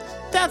know what?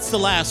 That's the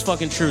last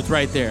fucking truth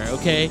right there,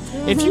 okay?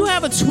 If you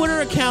have a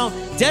Twitter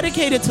account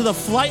dedicated to the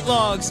flight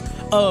logs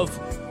of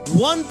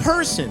one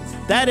person,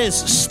 that is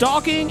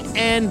stalking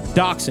and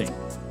doxing.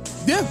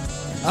 Yeah.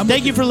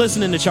 Thank you for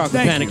listening to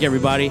Chocolate Panic, you.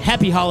 everybody.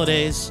 Happy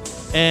holidays.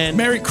 And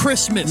Merry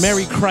Christmas.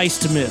 Merry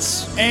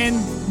Christmas.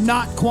 And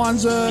not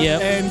Kwanzaa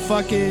Yep. and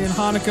fucking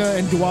Hanukkah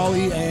and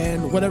Diwali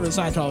and whatever the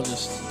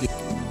Scientologists do.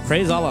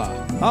 Praise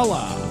Allah.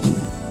 Allah.